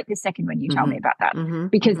body right this second when you tell me about that?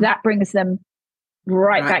 Because that brings them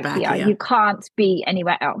right back here. You can't be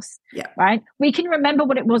anywhere else. Right? We can remember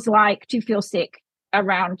what it was like to feel sick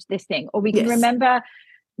around this thing, or we can remember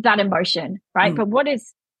that emotion, right? But what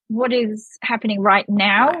is happening right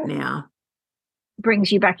now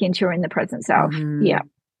brings you back into your in the present self.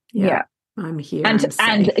 I'm here.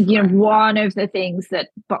 And one of the things that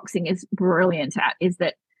boxing is brilliant at is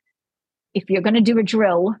that if you're going to do a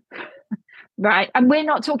drill, right, and we're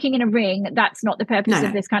not talking in a ring, that's not the purpose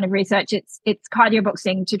of this kind of research. It's cardio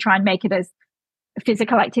boxing to try and make it as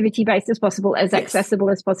physical activity based as possible, as accessible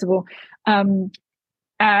as possible.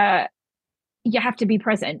 You have to be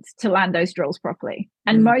present to land those drills properly.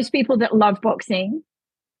 And most people that love boxing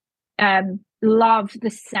love the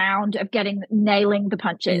sound of nailing the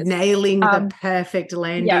punches, nailing the perfect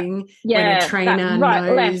landing. When a trainer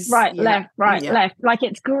knows left, left, like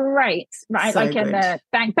it's great, right? So like in the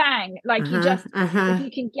bang bang, like you just if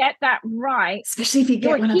you can get that right, especially if you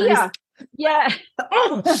get one of those. Yeah.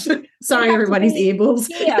 Oh, sorry, everybody's earballs.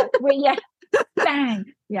 Bang.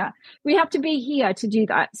 Yeah. We have to be here to do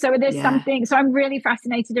that. So there's something. So I'm really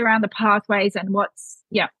fascinated around the pathways and what's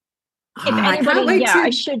if anybody, I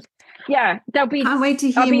should. Yeah, there'll be. Can't wait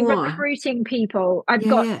to hear more. Recruiting people. I've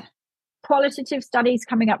got qualitative studies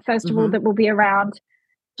coming up. First of all, that will be around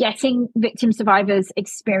getting victim survivors'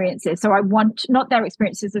 experiences. So I want not their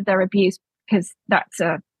experiences of their abuse, because that's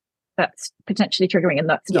potentially triggering and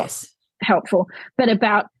that's not helpful. But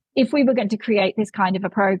about if we were going to create this kind of a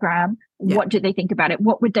program, what do they think about it?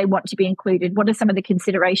 What would they want to be included? What are some of the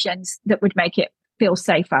considerations that would make it feel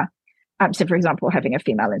safer? So, for example, having a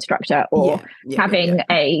female instructor or having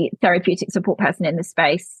a therapeutic support person in the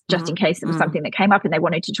space, just in case it was something that came up and they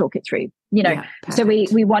wanted to talk it through, So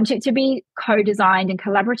we want it to be co-designed and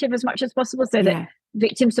collaborative as much as possible, so that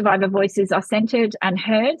victim survivor voices are centered and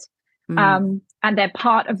heard, and they're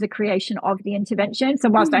part of the creation of the intervention. So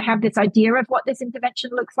whilst I have this idea of what this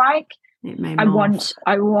intervention looks like, I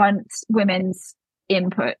want women's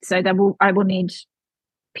input. So I will need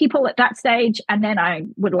people at that stage, and then I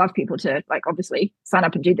would love people to obviously sign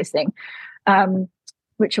up and do this thing,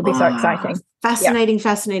 which will be so exciting.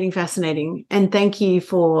 Fascinating. And thank you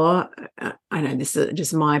for I know this is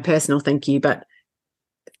just my personal thank you, but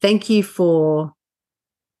thank you for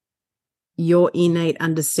your innate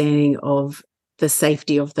understanding of the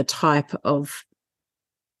safety of the type of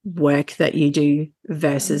work that you do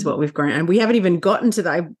versus what we've grown. And we haven't even gotten to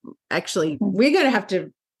that. Actually, we're going to have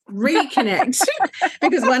to reconnect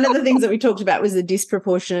because one of the things that we talked about was the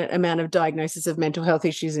disproportionate amount of diagnosis of mental health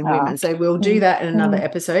issues in women. So we'll do that in another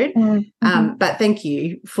episode. But thank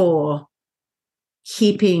you for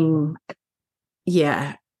keeping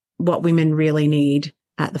what women really need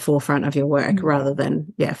at the forefront of your work, rather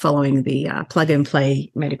than following the plug and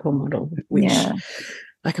play medical model, which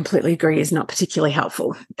I completely agree is not particularly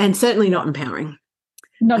helpful and certainly not empowering.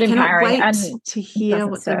 Not I empowering. cannot wait to hear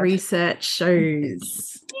what the research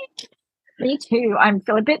shows. Me too. I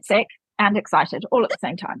feel a bit sick and excited all at the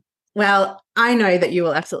same time. Well, I know that you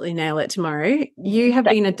will absolutely nail it tomorrow. You have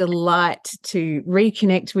been a delight to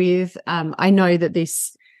reconnect with. I know that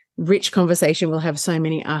this rich conversation will have so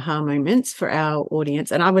many aha moments for our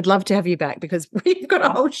audience, and I would love to have you back because we've got a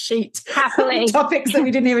whole sheet of topics that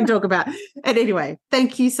we didn't even talk about. And anyway,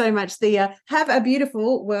 thank you so much, Thea. Have a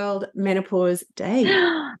beautiful World Menopause Day.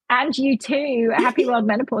 And you too. Happy World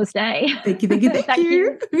Menopause Day. Thank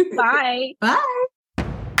you. Bye. Bye.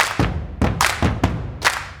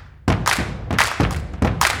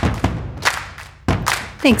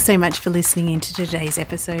 Thanks so much for listening into today's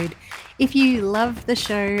episode. If you love the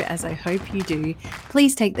show, as I hope you do,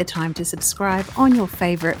 please take the time to subscribe on your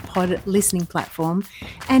favourite pod listening platform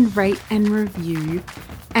and rate and review.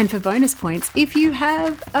 And for bonus points, if you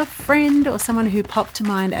have a friend or someone who popped to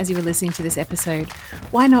mind as you were listening to this episode,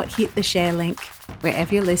 why not hit the share link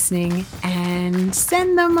wherever you're listening and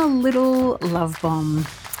send them a little love bomb.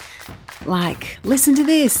 Like, listen to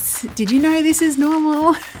this. Did you know this is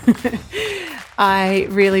normal? I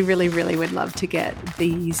really, really, really would love to get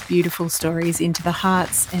these beautiful stories into the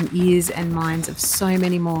hearts and ears and minds of so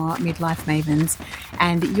many more midlife mavens.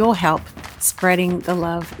 And your help spreading the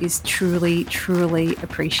love is truly, truly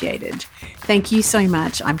appreciated. Thank you so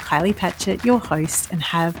much. I'm Kylie Patchett, your host, and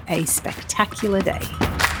have a spectacular day.